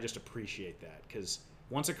 and I just appreciate that, because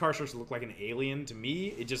once a car starts to look like an alien to me,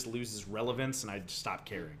 it just loses relevance and I just stop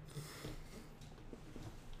caring.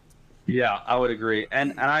 Yeah, I would agree.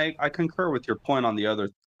 And I concur with your point on the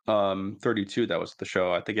other 32 that was at the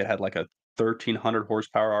show. I think it had like a 1300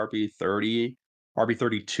 horsepower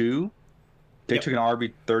RB32. They Yep. took an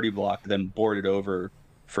RB30 block, then boarded over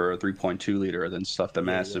for a 3.2 liter, then stuffed a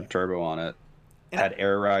massive turbo on it. And Had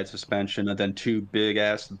air ride suspension, and then two big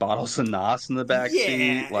ass bottles of NOS in the back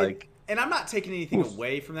seat. Like, and I'm not taking anything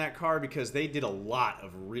away from that car, because they did a lot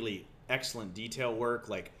of really excellent detail work,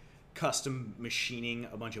 like custom machining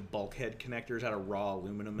a bunch of bulkhead connectors out of raw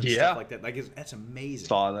aluminum and stuff like that. Like that's amazing.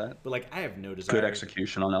 Saw that. But like I have no desire. Good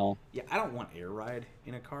execution on all. Yeah, I don't want air ride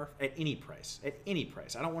in a car at any price. At any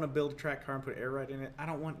price, I don't want to build a track car and put air ride in it. I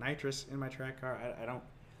don't want nitrous in my track car. I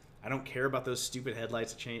don't care about those stupid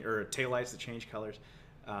headlights that change, or taillights that change colors.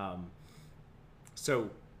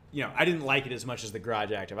 So, I didn't like it as much as the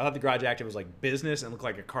Garage Active. I thought the Garage Active was like business and looked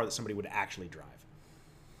like a car that somebody would actually drive.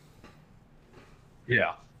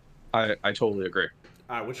 Yeah, I totally agree.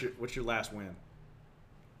 All right, what's your last win?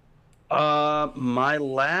 My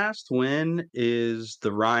last win is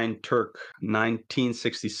the Ryan Turk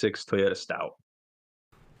 1966 Toyota Stout.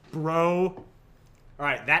 Bro. All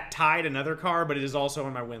right, that tied another car, but it is also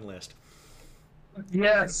on my win list.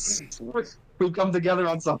 Yes, we come together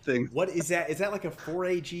on something. What is that? Is that like a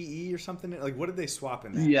 4AGE or something? Like, what did they swap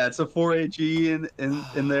in that? Yeah, it's a 4AG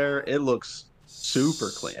in there. It looks super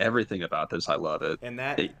clean. Everything about this, I love it. And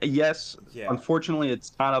that, yes, unfortunately, it's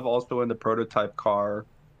kind of also in the prototype car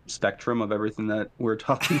spectrum of everything that we're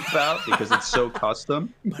talking about, because it's so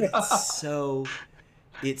custom. But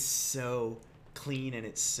it's so clean, and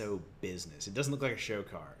it's so business. It doesn't look like a show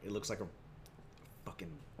car. It looks like a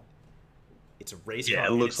fucking. It's a race car. Yeah,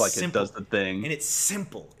 it looks like it does the thing. And it's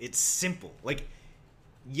simple. It's simple. Like,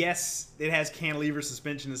 yes, it has cantilever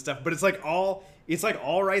suspension and stuff, but it's like all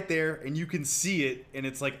right there, and you can see it, and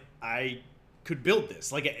it's like, I could build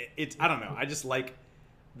this. Like, it's I don't know. I just like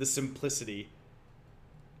the simplicity.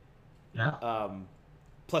 Yeah.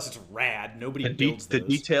 Plus, it's rad. Nobody builds the those.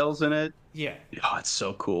 details in it. Yeah. Oh, it's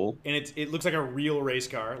so cool. And it looks like a real race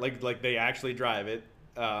car. Like they actually drive it.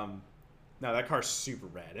 No, that car's super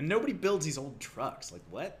rad. And nobody builds these old trucks. Like,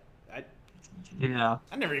 what? Yeah.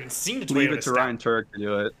 I've never even seen a Toyota Leave it to Stout. Ryan Turk to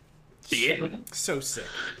do it. Yeah. So sick.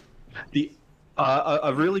 The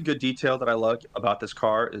a really good detail that I like about this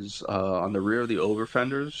car is on the rear of the over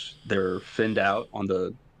fenders, they're finned out on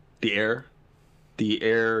the air. The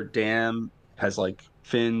air dam has like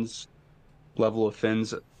fins, level of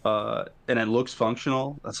fins, and it looks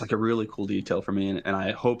functional. That's like a really cool detail for me, and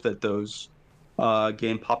I hope that those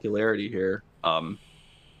gain popularity here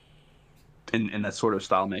in that sort of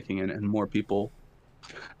style making, and more people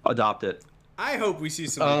adopt it. I hope we see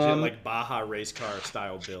some legit like Baja race car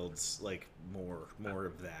style builds, like more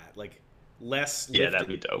of that, like less Yeah, that'd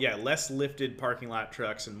lifted, be dope. yeah, less lifted parking lot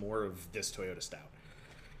trucks and more of this Toyota Stout.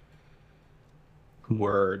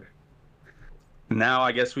 Word. Now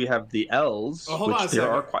I guess we have the Oh, L's, hold on a which there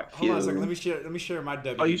second. are quite a Hold on a second. few. Let me share my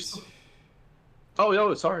Oh, you W's. still? Oh,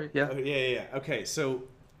 yo, sorry. Yeah. Yeah. Okay, so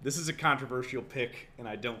this is a controversial pick, and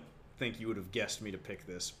I don't think you would have guessed me to pick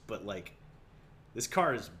this, but like this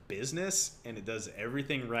car is business and it does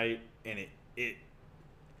everything right, and it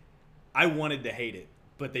I wanted to hate it,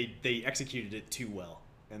 but they executed it too well,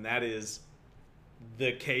 and that is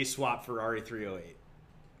the K swap Ferrari 308.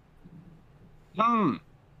 Hmm.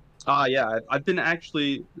 Yeah. I've been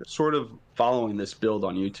actually sort of following this build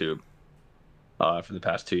on YouTube for the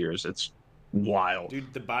past 2 years. It's wild.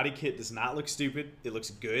 Dude, the body kit does not look stupid. It looks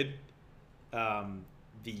good.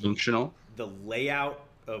 The Functional. the layout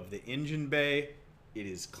of the engine bay, it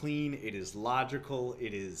is clean. It is logical.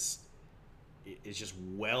 It's just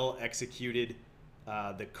well executed.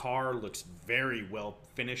 The car looks very well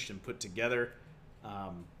finished and put together.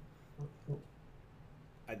 Um,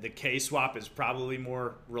 the K swap is probably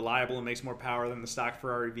more reliable and makes more power than the stock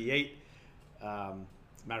Ferrari V8. As a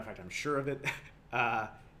matter of fact, I'm sure of it.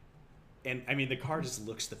 And I mean, the car just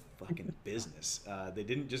looks the fucking business. They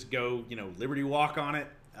didn't just go, Liberty Walk on it.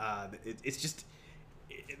 It's just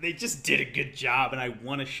they just did a good job, and I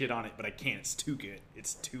want to shit on it, but I can't. It's too good.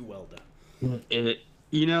 It's too well done. It,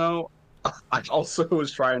 you know, I also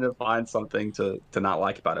was trying to find something to not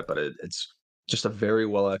like about it, but it's just a very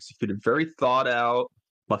well executed, very thought out,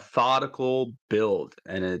 methodical build,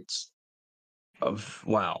 and it's of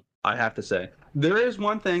wow. I have to say, there is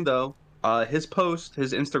one thing though. His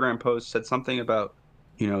Instagram post said something about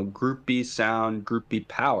Group B sound, Group B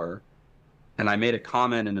power, and I made a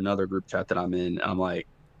comment in another group chat that I'm in. I'm like,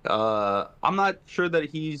 I'm not sure that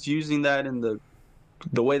he's using that in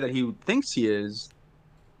the way that he thinks he is.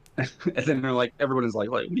 And then they're like, everyone is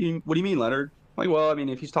like, what do you mean, Leonard? I'm like, well, I mean,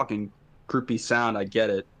 if he's talking Group B sound, I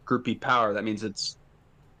get it. Group B power, that means it's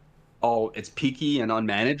peaky and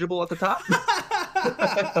unmanageable at the top.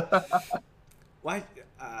 Why?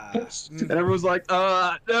 And everyone's like,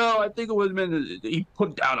 no, I think it was meant he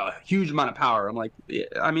put down a huge amount of power. I'm like, yeah,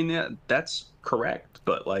 I mean, yeah, that's correct,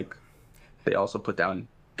 but like they also put down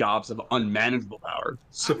gobs of unmanageable power.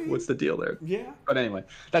 So I mean, what's the deal there? yeah. But anyway,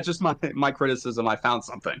 that's just my criticism. I found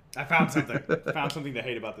something. I found something. Found something to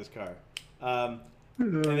hate about this car. And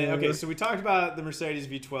then, okay, so we talked about the Mercedes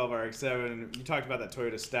V12 RX-7. You talked about that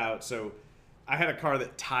Toyota Stout. So I had a car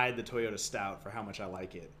that tied the Toyota Stout for how much I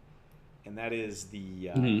like it, and that is the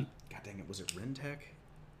God dang it, was it Rentec?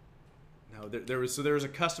 No, there was a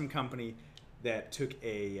custom company that took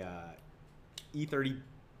a E30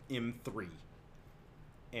 M3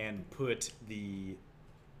 and put the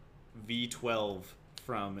V12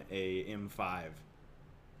 from a M5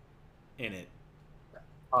 in it.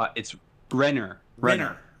 It's Renner.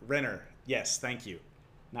 Renner. Yes, thank you.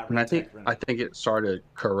 Not And Rentec. Renner. I think it started to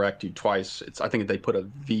correct you twice. I think they put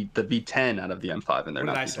the V10 out of the M5 in there.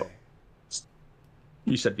 What did not I V12. say?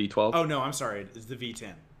 You said V12. Oh no, I'm sorry. It's the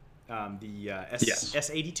V10. Yes.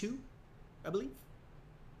 S82, I believe.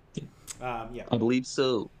 Yeah. I believe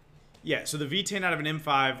so. Yeah, so the V10 out of an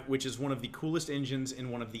M5, which is one of the coolest engines in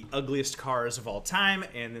one of the ugliest cars of all time,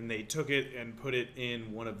 and then they took it and put it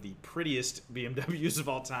in one of the prettiest BMWs of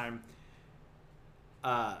all time.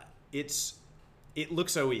 It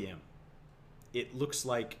looks OEM. It looks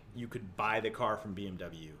like you could buy the car from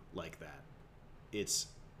BMW like that. It's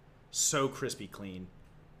so crispy clean.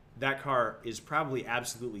 That car is probably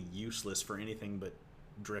absolutely useless for anything but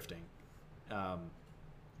drifting.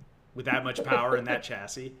 With that much power in that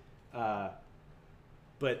chassis.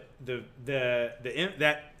 But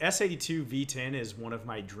that S82 V10 is one of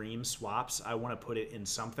my dream swaps. I want to put it in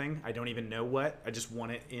something. I don't even know what. I just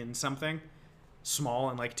want it in something small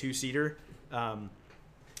and like two-seater. And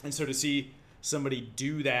so to see somebody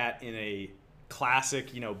do that in a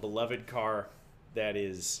classic, beloved car that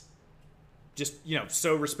is just,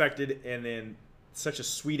 so respected, and then such a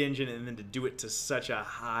sweet engine, and then to do it to such a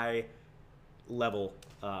high level,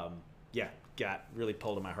 got really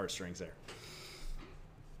pulled at my heartstrings there.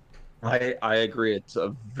 I agree. It's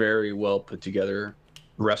a very well put together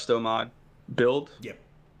resto mod build. Yep.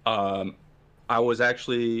 I was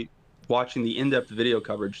actually watching the in-depth video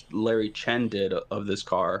coverage Larry Chen did of this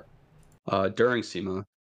car during SEMA,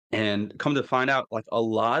 and come to find out, like, a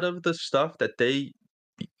lot of the stuff that they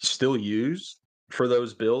still use for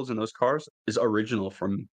those builds and those cars is original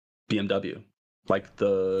from BMW. Like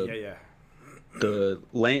the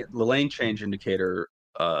lane change indicator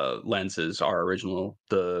lenses are original.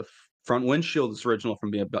 The Front windshield is original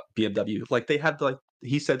from BMW. Like, they had, like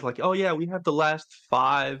he said, like, "Oh, yeah, we have the last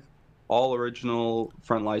 5 all original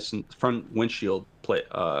front windshield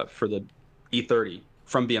for the E30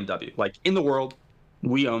 from BMW. Like, in the world,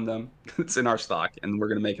 we own them. It's in our stock, and we're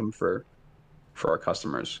gonna make them for our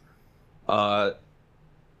customers." Uh,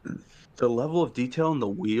 the level of detail in the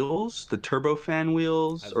wheels, the turbofan I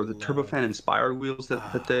wheels or the love. turbofan inspired wheels that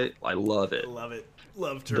Ah, they I love I it. love it.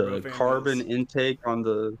 Love The turbofan carbon wheels. intake on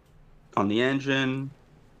the engine,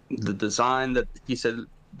 the design that he said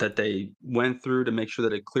that they went through to make sure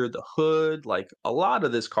that it cleared the hood, like, a lot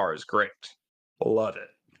of this car is great. Love it.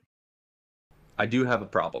 I do have a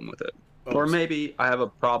problem with it. Oh, Or maybe I have a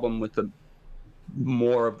problem with the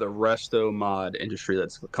more of the resto mod industry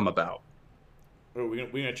that's come about. we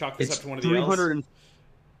gonna chalk this up It's to one of the L's? 300 and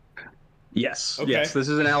yes, yes, Okay. this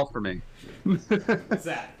is an L for me. What's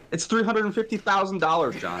that? It's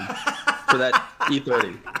 $350,000, John, for that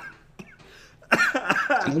E30.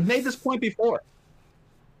 We've made this point before.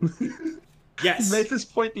 We've Yes. made this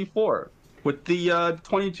point before with the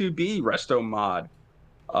 22B resto mod.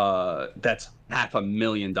 That's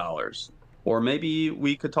 $500,000. Or maybe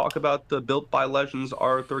we could talk about the Built by Legends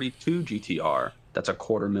R32 GTR. That's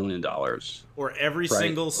 $250,000, Or every right?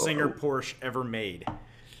 single Singer Porsche ever made.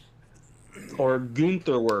 Or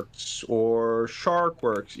Gunther Works or Shark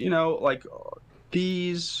Works. You know, like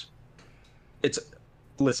these. It's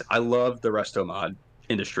listen. I love the resto mod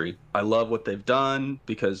industry. I love what they've done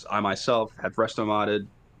because I myself have resto modded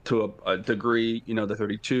to a degree. You know, the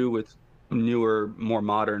 32 with newer, more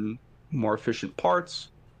modern, more efficient parts.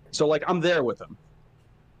 So like I'm there with them.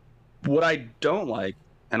 What I don't like,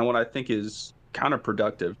 and what I think is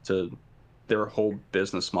counterproductive to their whole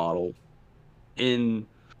business model, in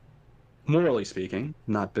morally speaking,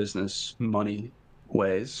 not business money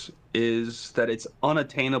ways, is that it's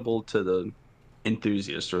unattainable to the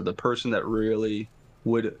enthusiast or the person that really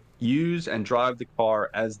would use and drive the car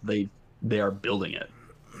as they are building it.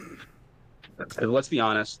 And let's be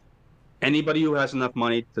honest, anybody who has enough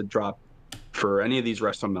money to drop for any of these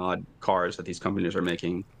resto mod cars that these companies are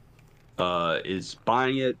making is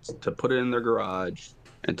buying it to put it in their garage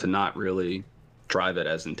and to not really drive it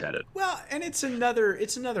as intended. Well, and it's another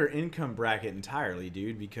income bracket entirely,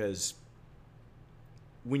 dude, because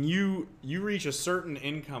when you reach a certain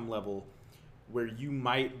income level where you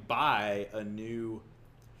might buy a new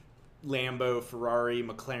Lambo, Ferrari,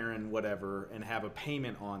 McLaren, whatever, and have a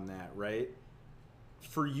payment on that, right?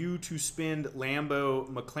 For you to spend Lambo,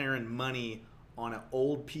 McLaren money on an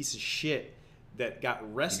old piece of shit that got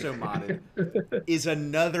resto modded is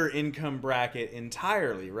another income bracket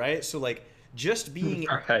entirely, right? So like just being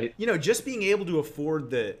Right. just being able to afford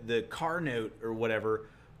the car note or whatever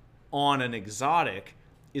on an exotic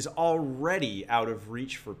is already out of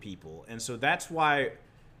reach for people. And so that's why,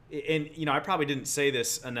 and I probably didn't say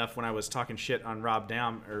this enough when I was talking shit on Rob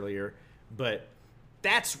Down earlier, but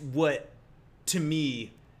that's what to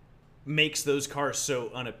me makes those cars so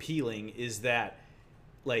unappealing is that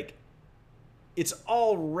like it's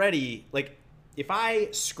already like if I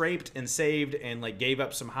scraped and saved and like gave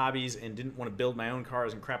up some hobbies and didn't want to build my own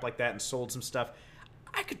cars and crap like that and sold some stuff,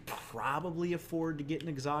 I could probably afford to get an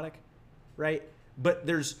exotic, right? But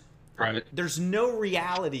Right. there's no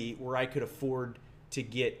reality where I could afford to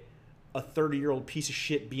get a 30-year-old piece of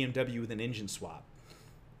shit BMW with an engine swap.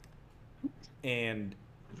 And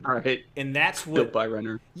Right. that's Built what by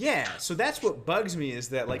Renner. yeah, so that's what bugs me is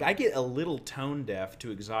that like I get a little tone deaf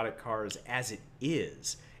to exotic cars as it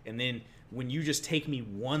is. And then when you just take me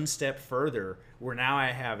one step further where now I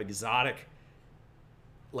have exotic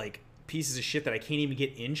like pieces of shit that I can't even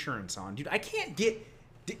get insurance on. Dude, I can't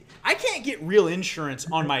get real insurance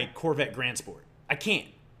on my Corvette Grand Sport. I can't.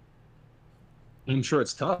 I'm sure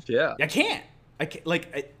it's tough. Yeah. I can't.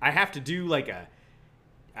 I have to do like a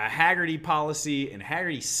Haggerty policy, and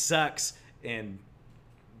Haggerty sucks, and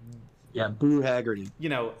Yeah. Boo Haggerty.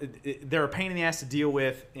 they're a pain in the ass to deal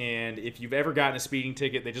with, and if you've ever gotten a speeding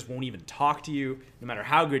ticket, they just won't even talk to you, no matter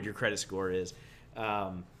how good your credit score is.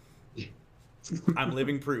 I'm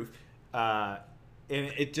living proof. And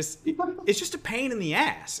it's just a pain in the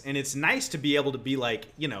ass, and it's nice to be able to be like,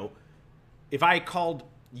 if I called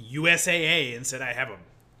USAA and said I have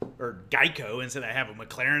or Geico and said I have a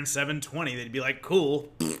McLaren 720, they'd be like, cool,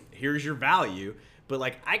 here's your value. But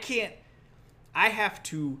like I have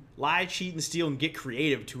to lie, cheat, and steal and get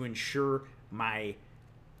creative to ensure my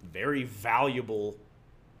very valuable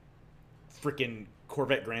freaking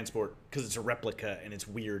Corvette Grand Sport because it's a replica and it's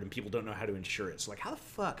weird and people don't know how to insure it. So like, how the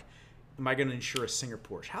fuck am I going to insure a Singer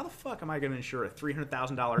Porsche? How the fuck am I going to insure a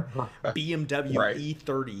 $300,000 BMW Right.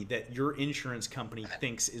 E30 that your insurance company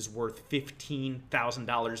thinks is worth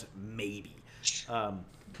 $15,000 maybe?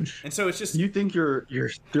 And so it's just You think your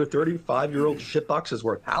 35-year-old shitbox is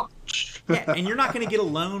worth how much? yeah, and you're not going to get a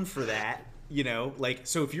loan for that, you know. Like,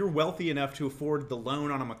 so if you're wealthy enough to afford the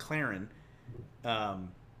loan on a McLaren,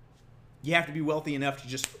 you have to be wealthy enough to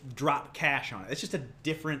just drop cash on it. It's just a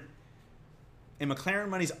different. And McLaren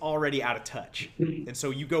money's already out of touch, and so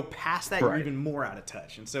you go past that, you're Right. even more out of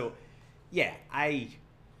touch. And so, yeah,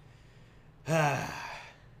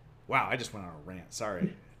 wow, I just went on a rant.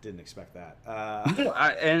 Sorry, didn't expect that.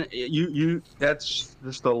 And you that's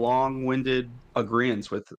just a long-winded agreement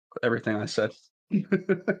with everything I said.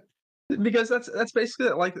 Because that's basically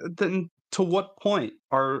it. Like, then to what point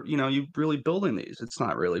are, you really building these? It's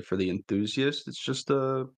not really for the enthusiast. It's just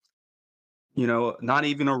not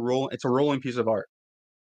even a roll. It's a rolling piece of art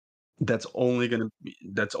that's only gonna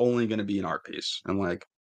be an art piece, and like,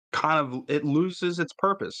 kind of it loses its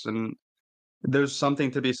purpose. And there's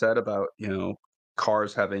something to be said about,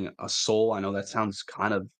 cars having a soul. I know that sounds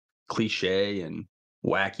kind of cliche and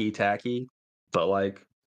wacky tacky, but like,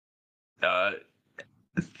 uh,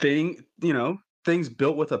 thing, things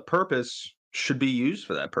built with a purpose should be used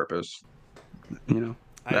for that purpose. You know,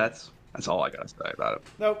 I that's all I gotta say about it.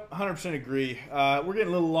 Nope, 100% agree. We're getting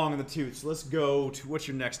a little long in the tooth, so let's go to what's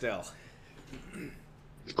your next L?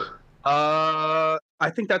 I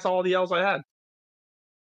think that's all the L's I had.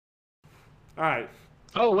 All right,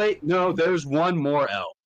 Oh wait, no, there's one more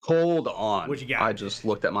L. Hold on. What you got? I just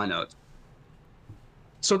looked at my notes.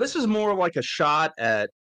 So this is more like a shot at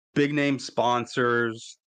big name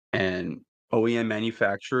sponsors and OEM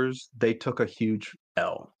manufacturers. They took a huge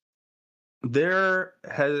L. There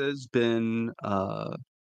has been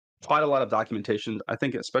quite a lot of documentation, I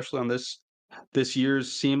think, especially on this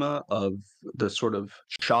year's SEMA, of the sort of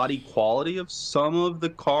shoddy quality of some of the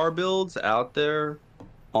car builds out there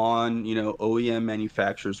on, OEM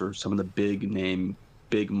manufacturers or some of the big name,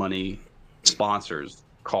 big money sponsors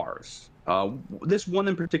cars. This one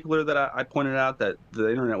in particular that I pointed out, that the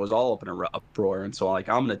internet was all up in a uproar, and so like,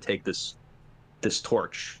 I'm gonna take this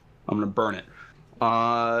torch, I'm gonna burn it.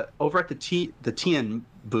 Over at the TN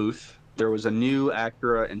booth, there was a new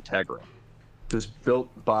Acura Integra. It was built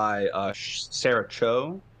by Sarah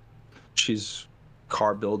Cho. She's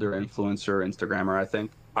car builder, influencer, Instagrammer, I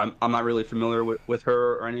think. I'm not really familiar with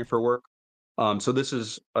her or any of her work. So this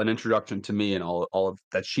is an introduction to me and all of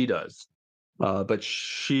that she does. But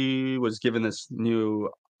she was given this new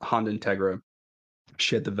Honda Integra.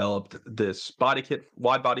 She had developed this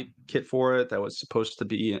wide body kit for it that was supposed to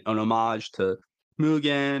be an homage to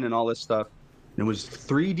Mugen and all this stuff. It was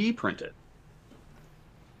 3D printed.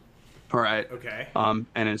 All right. okay.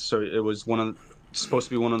 So it was supposed to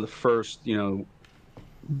be one of the first,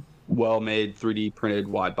 well-made 3D printed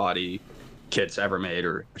wide body kits ever made,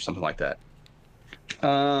 or something like that.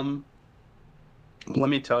 Let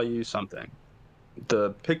me tell you something.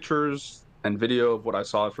 The pictures and video of what I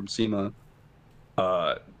saw from SEMA,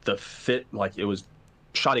 the fit, like, it was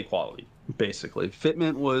shoddy quality, basically.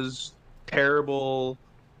 Fitment was terrible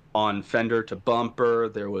on fender to bumper.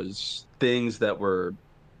 There was things that were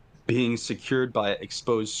being secured by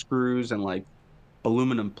exposed screws and like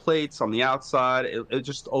aluminum plates on the outside. It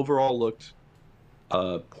just overall looked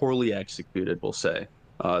poorly executed, we'll say.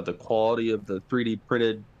 The quality of the 3D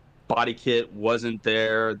printed body kit wasn't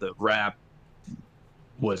there. The wrap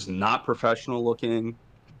was not professional looking.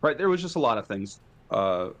 Right, there was just a lot of things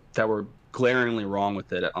that were glaringly wrong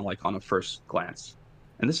with it, on a first glance.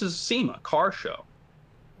 And this is SEMA car show,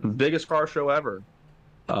 biggest car show ever.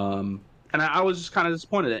 And I was just kind of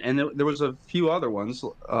disappointed. And there was a few other ones.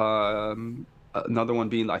 Another one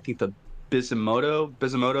being, I think, the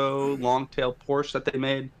Bisimoto long-tail Porsche that they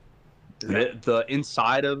made. The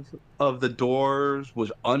inside of the doors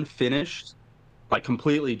was unfinished, like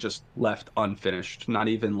completely just left unfinished, not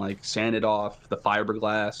even like sanded off the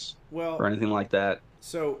fiberglass or anything like that,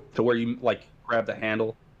 So to where you like grab the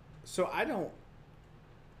handle. So I don't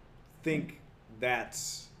think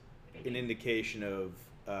that's an indication of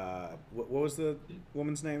what was the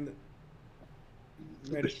woman's name that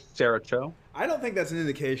made it? Sarah Cho. I don't think that's an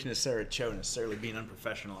indication of Sarah Cho necessarily being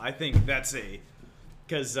unprofessional. I think that's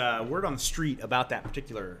because word on the street about that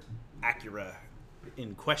particular Acura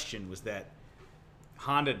in question was that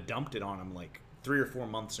Honda dumped it on him like 3 or 4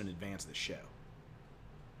 months in advance of the show.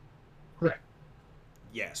 Correct.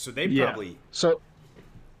 Yeah, so they probably. So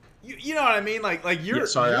You know what I mean? Like you're. yeah,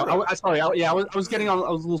 sorry, you're I was getting on. I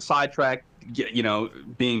was a little sidetracked.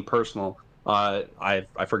 Being personal. I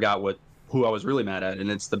forgot who I was really mad at, and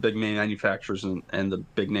it's the big name manufacturers and the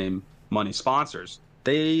big name money sponsors.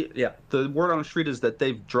 The word on the street is that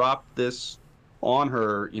they've dropped this on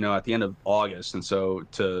her, at the end of August. And so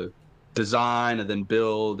to design and then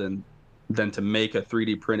build and then to make a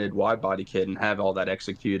 3D printed wide body kit and have all that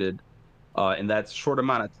executed in that short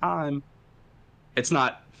amount of time, it's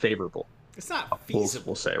not favorable. It's not feasible.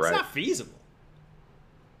 We'll say, right? It's not feasible.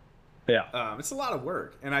 Yeah. It's a lot of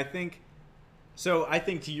work. And I think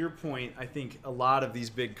to your point, I think a lot of these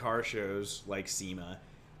big car shows like SEMA,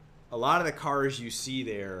 a lot of the cars you see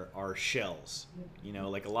there are shells.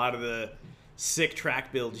 Like a lot of the sick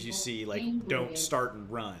track builds you see, like, don't start and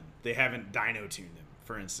run. They haven't dyno tuned them,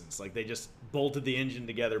 for instance. Like, they just bolted the engine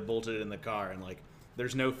together, bolted it in the car, and, like,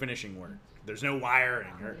 there's no finishing work. There's no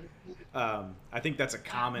wiring. I think that's a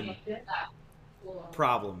common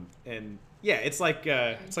problem. And, yeah, it's like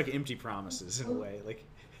empty promises in a way. Like,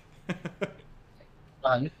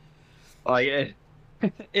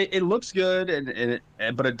 it looks good,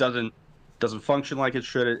 but it doesn't function like it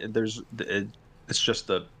should. It's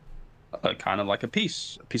just a kind of like a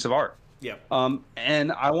piece of art. Yeah.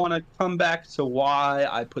 And I want to come back to why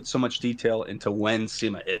I put so much detail into when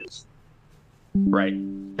SEMA is. Right.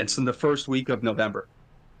 It's in the first week of November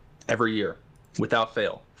every year, without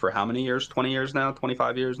fail. For how many years? 20 years now?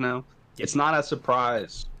 25 years now? It's not a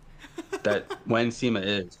surprise that when SEMA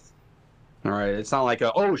is. All right. It's not like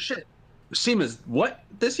oh shit, SEMA's what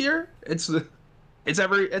this year? It's at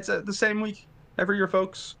the same week every year,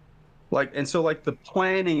 folks. And so the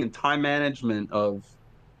planning and time management of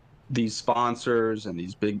these sponsors and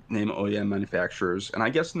these big name OEM manufacturers, and I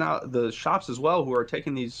guess now the shops as well who are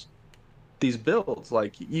taking these builds, I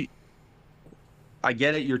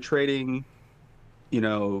get it, you're trading,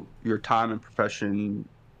 your time and profession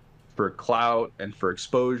for clout and for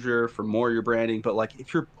exposure, for more your branding, but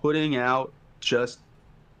if you're putting out just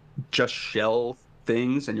shell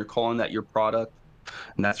things and you're calling that your product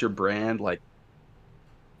and that's your brand,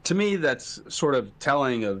 to me, that's sort of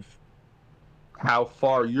telling of how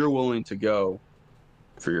far you're willing to go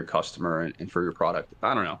for your customer and for your product.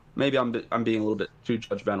 I don't know. Maybe I'm being a little bit too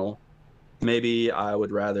judgmental. Maybe I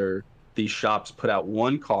would rather these shops put out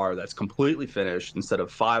one car that's completely finished instead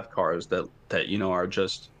of 5 cars that are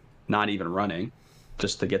just not even running,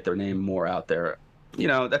 just to get their name more out there.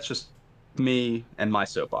 That's just me and my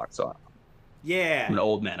soapbox. So yeah, I'm an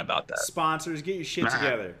old man about that. Sponsors, get your shit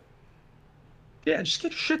together. Yeah, just get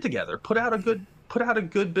your shit together. Put out a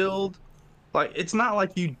good build. It's not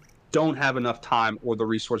like you don't have enough time or the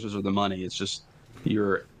resources or the money. It's just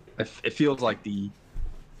it feels like the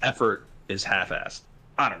effort is half-assed.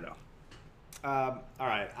 I don't know. All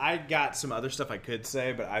right, I got some other stuff I could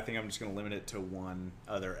say, but I think I'm just going to limit it to one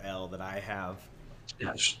other L that I have.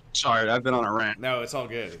 Yeah, sorry, I've been on a rant. No, it's all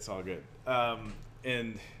good. It's all good.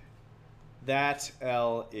 And that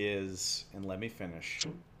L is, and let me finish.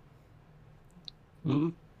 Mm-hmm.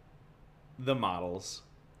 The models,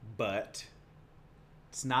 but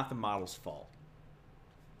it's not the models' fault.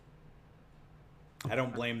 I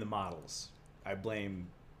don't blame the models. I blame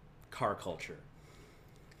car culture.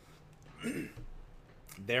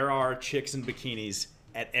 There are chicks in bikinis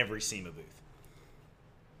at every SEMA booth.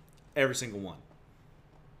 Every single one.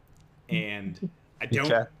 And I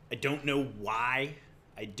don't know why.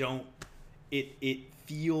 It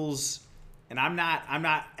feels, and I'm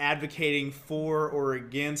not advocating for or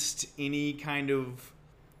against any kind of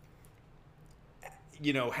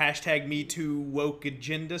 #MeToo woke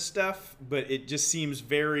agenda stuff, but it just seems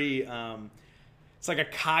very it's like a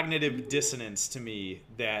cognitive dissonance to me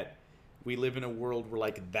that we live in a world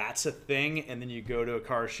where that's a thing, and then you go to a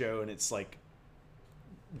car show and it's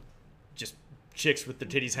just chicks with their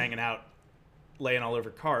titties hanging out laying all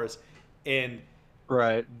over cars, and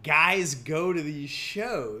right, guys go to these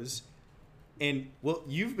shows, and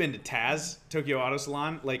you've been to Taz, Tokyo Auto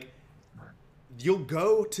Salon, you'll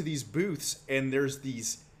go to these booths and there's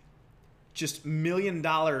these just $1 million,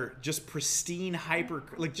 just pristine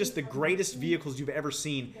just the greatest vehicles you've ever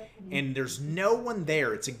seen, and there's no one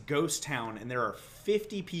there. It's a ghost town, and there are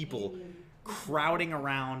 50 people crowding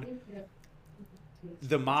around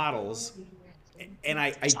the models, and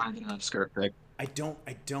I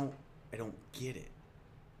don't get it.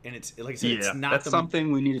 And it's like I said, it's not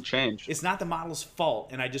something we need to change. It's not the model's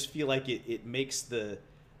fault, and I just feel like it makes the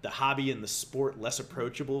hobby and the sport less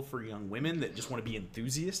approachable for young women that just want to be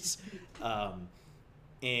enthusiasts.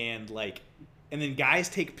 And then guys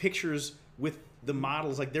take pictures with the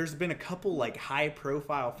models. There's been a couple high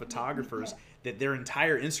profile photographers that their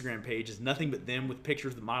entire Instagram page is nothing but them with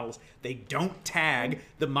pictures of the models. They don't tag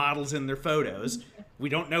the models in their photos. We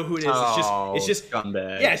don't know who it is. It's just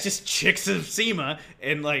scumbag. Yeah, it's just chicks of SEMA,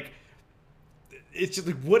 and it's just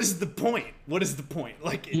like, what is the point? What is the point?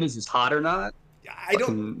 Like, Is this hot or not? I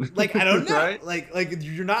don't like. I don't know. Right? Like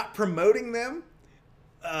you're not promoting them.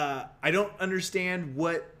 I don't understand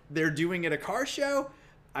what they're doing at a car show.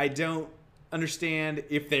 I don't understand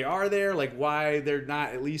if they are there, like why they're not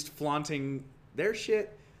at least flaunting their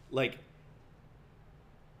shit. Like,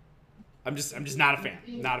 I'm just not a fan.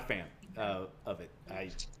 Not a fan of it.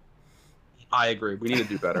 I agree. We need to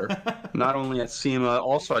do better. Not only at SEMA,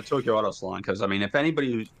 also at Tokyo Auto Salon. Because I mean, if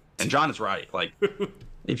anybody, and John is right. Like,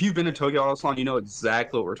 if you've been to Tokyo Auto Salon, you know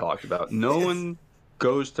exactly what we're talking about. No one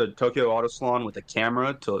goes to Tokyo Auto Salon with a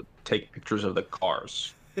camera to take pictures of the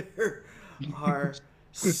cars. There are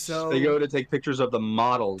so They go to take pictures of the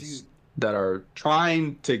models Dude. that are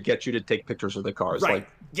trying to get you to take pictures of the cars. right. Like,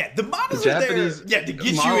 Yeah, the models the are Japanese there. Yeah, to get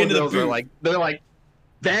you model into the builds booth. are like they're like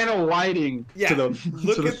Vanna Whiting Yeah, to the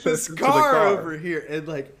look to the, at this to the car over here. And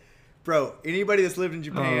like, bro, anybody that's lived in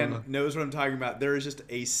Japan Uh. knows what I'm talking about. There is just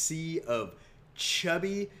a sea of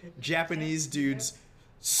chubby Japanese dudes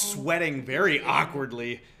sweating very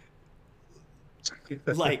awkwardly,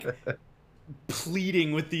 like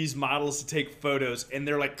pleading with these models to take photos, and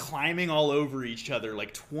they're like climbing all over each other,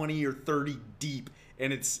 like 20 or 30 deep,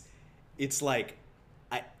 and it's like,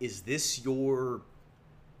 is this your,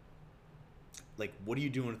 like, what are you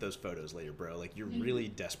doing with those photos later, bro? Like, you're really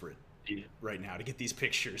desperate right now to get these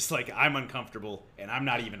pictures. Like, I'm uncomfortable, and I'm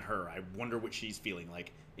not even her. I wonder what she's feeling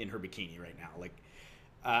like in her bikini right now. Like,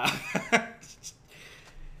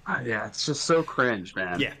 Yeah, it's just so cringe,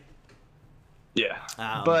 man. yeah, Yeah.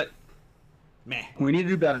 Um, But meh. we need to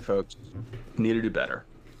do better, folks. We need to do better.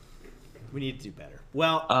 We need to do better.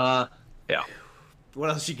 Well, Yeah. what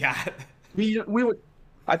else you got? We would.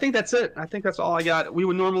 I think that's it. I think that's all I got. We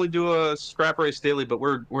would normally do a scrap race daily, but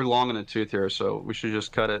we're long in the tooth here, so we should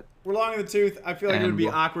just cut it. We're long in the tooth. I feel like it would And be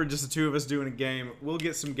we'll- awkward just the two of us doing a game. We'll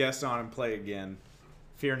get some guests on and play again.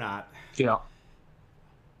 Fear not. Yeah.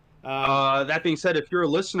 That being said, if you're a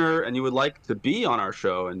listener and you would like to be on our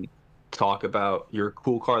show and talk about your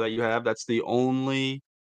cool car that you have, that's the only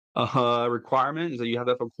requirement is that you have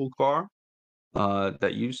that cool car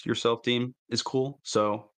that you yourself deem is cool.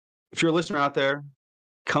 So if you're a listener out there,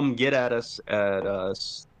 come get at us at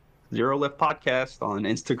Zero Lift Podcast on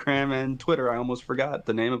Instagram and Twitter. I almost forgot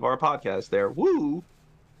the name of our podcast there. Woo!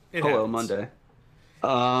 It Hello, happens.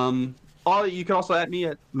 Monday. You can also add me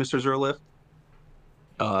at Mr. Zero Lift.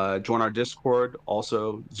 Join our Discord,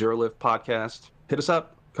 also Zero Lift Podcast. Hit us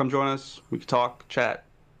up. Come join us. We can talk, chat.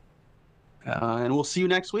 And we'll see you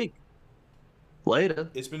next week. Later.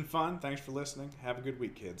 It's been fun. Thanks for listening. Have a good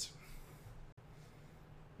week, kids.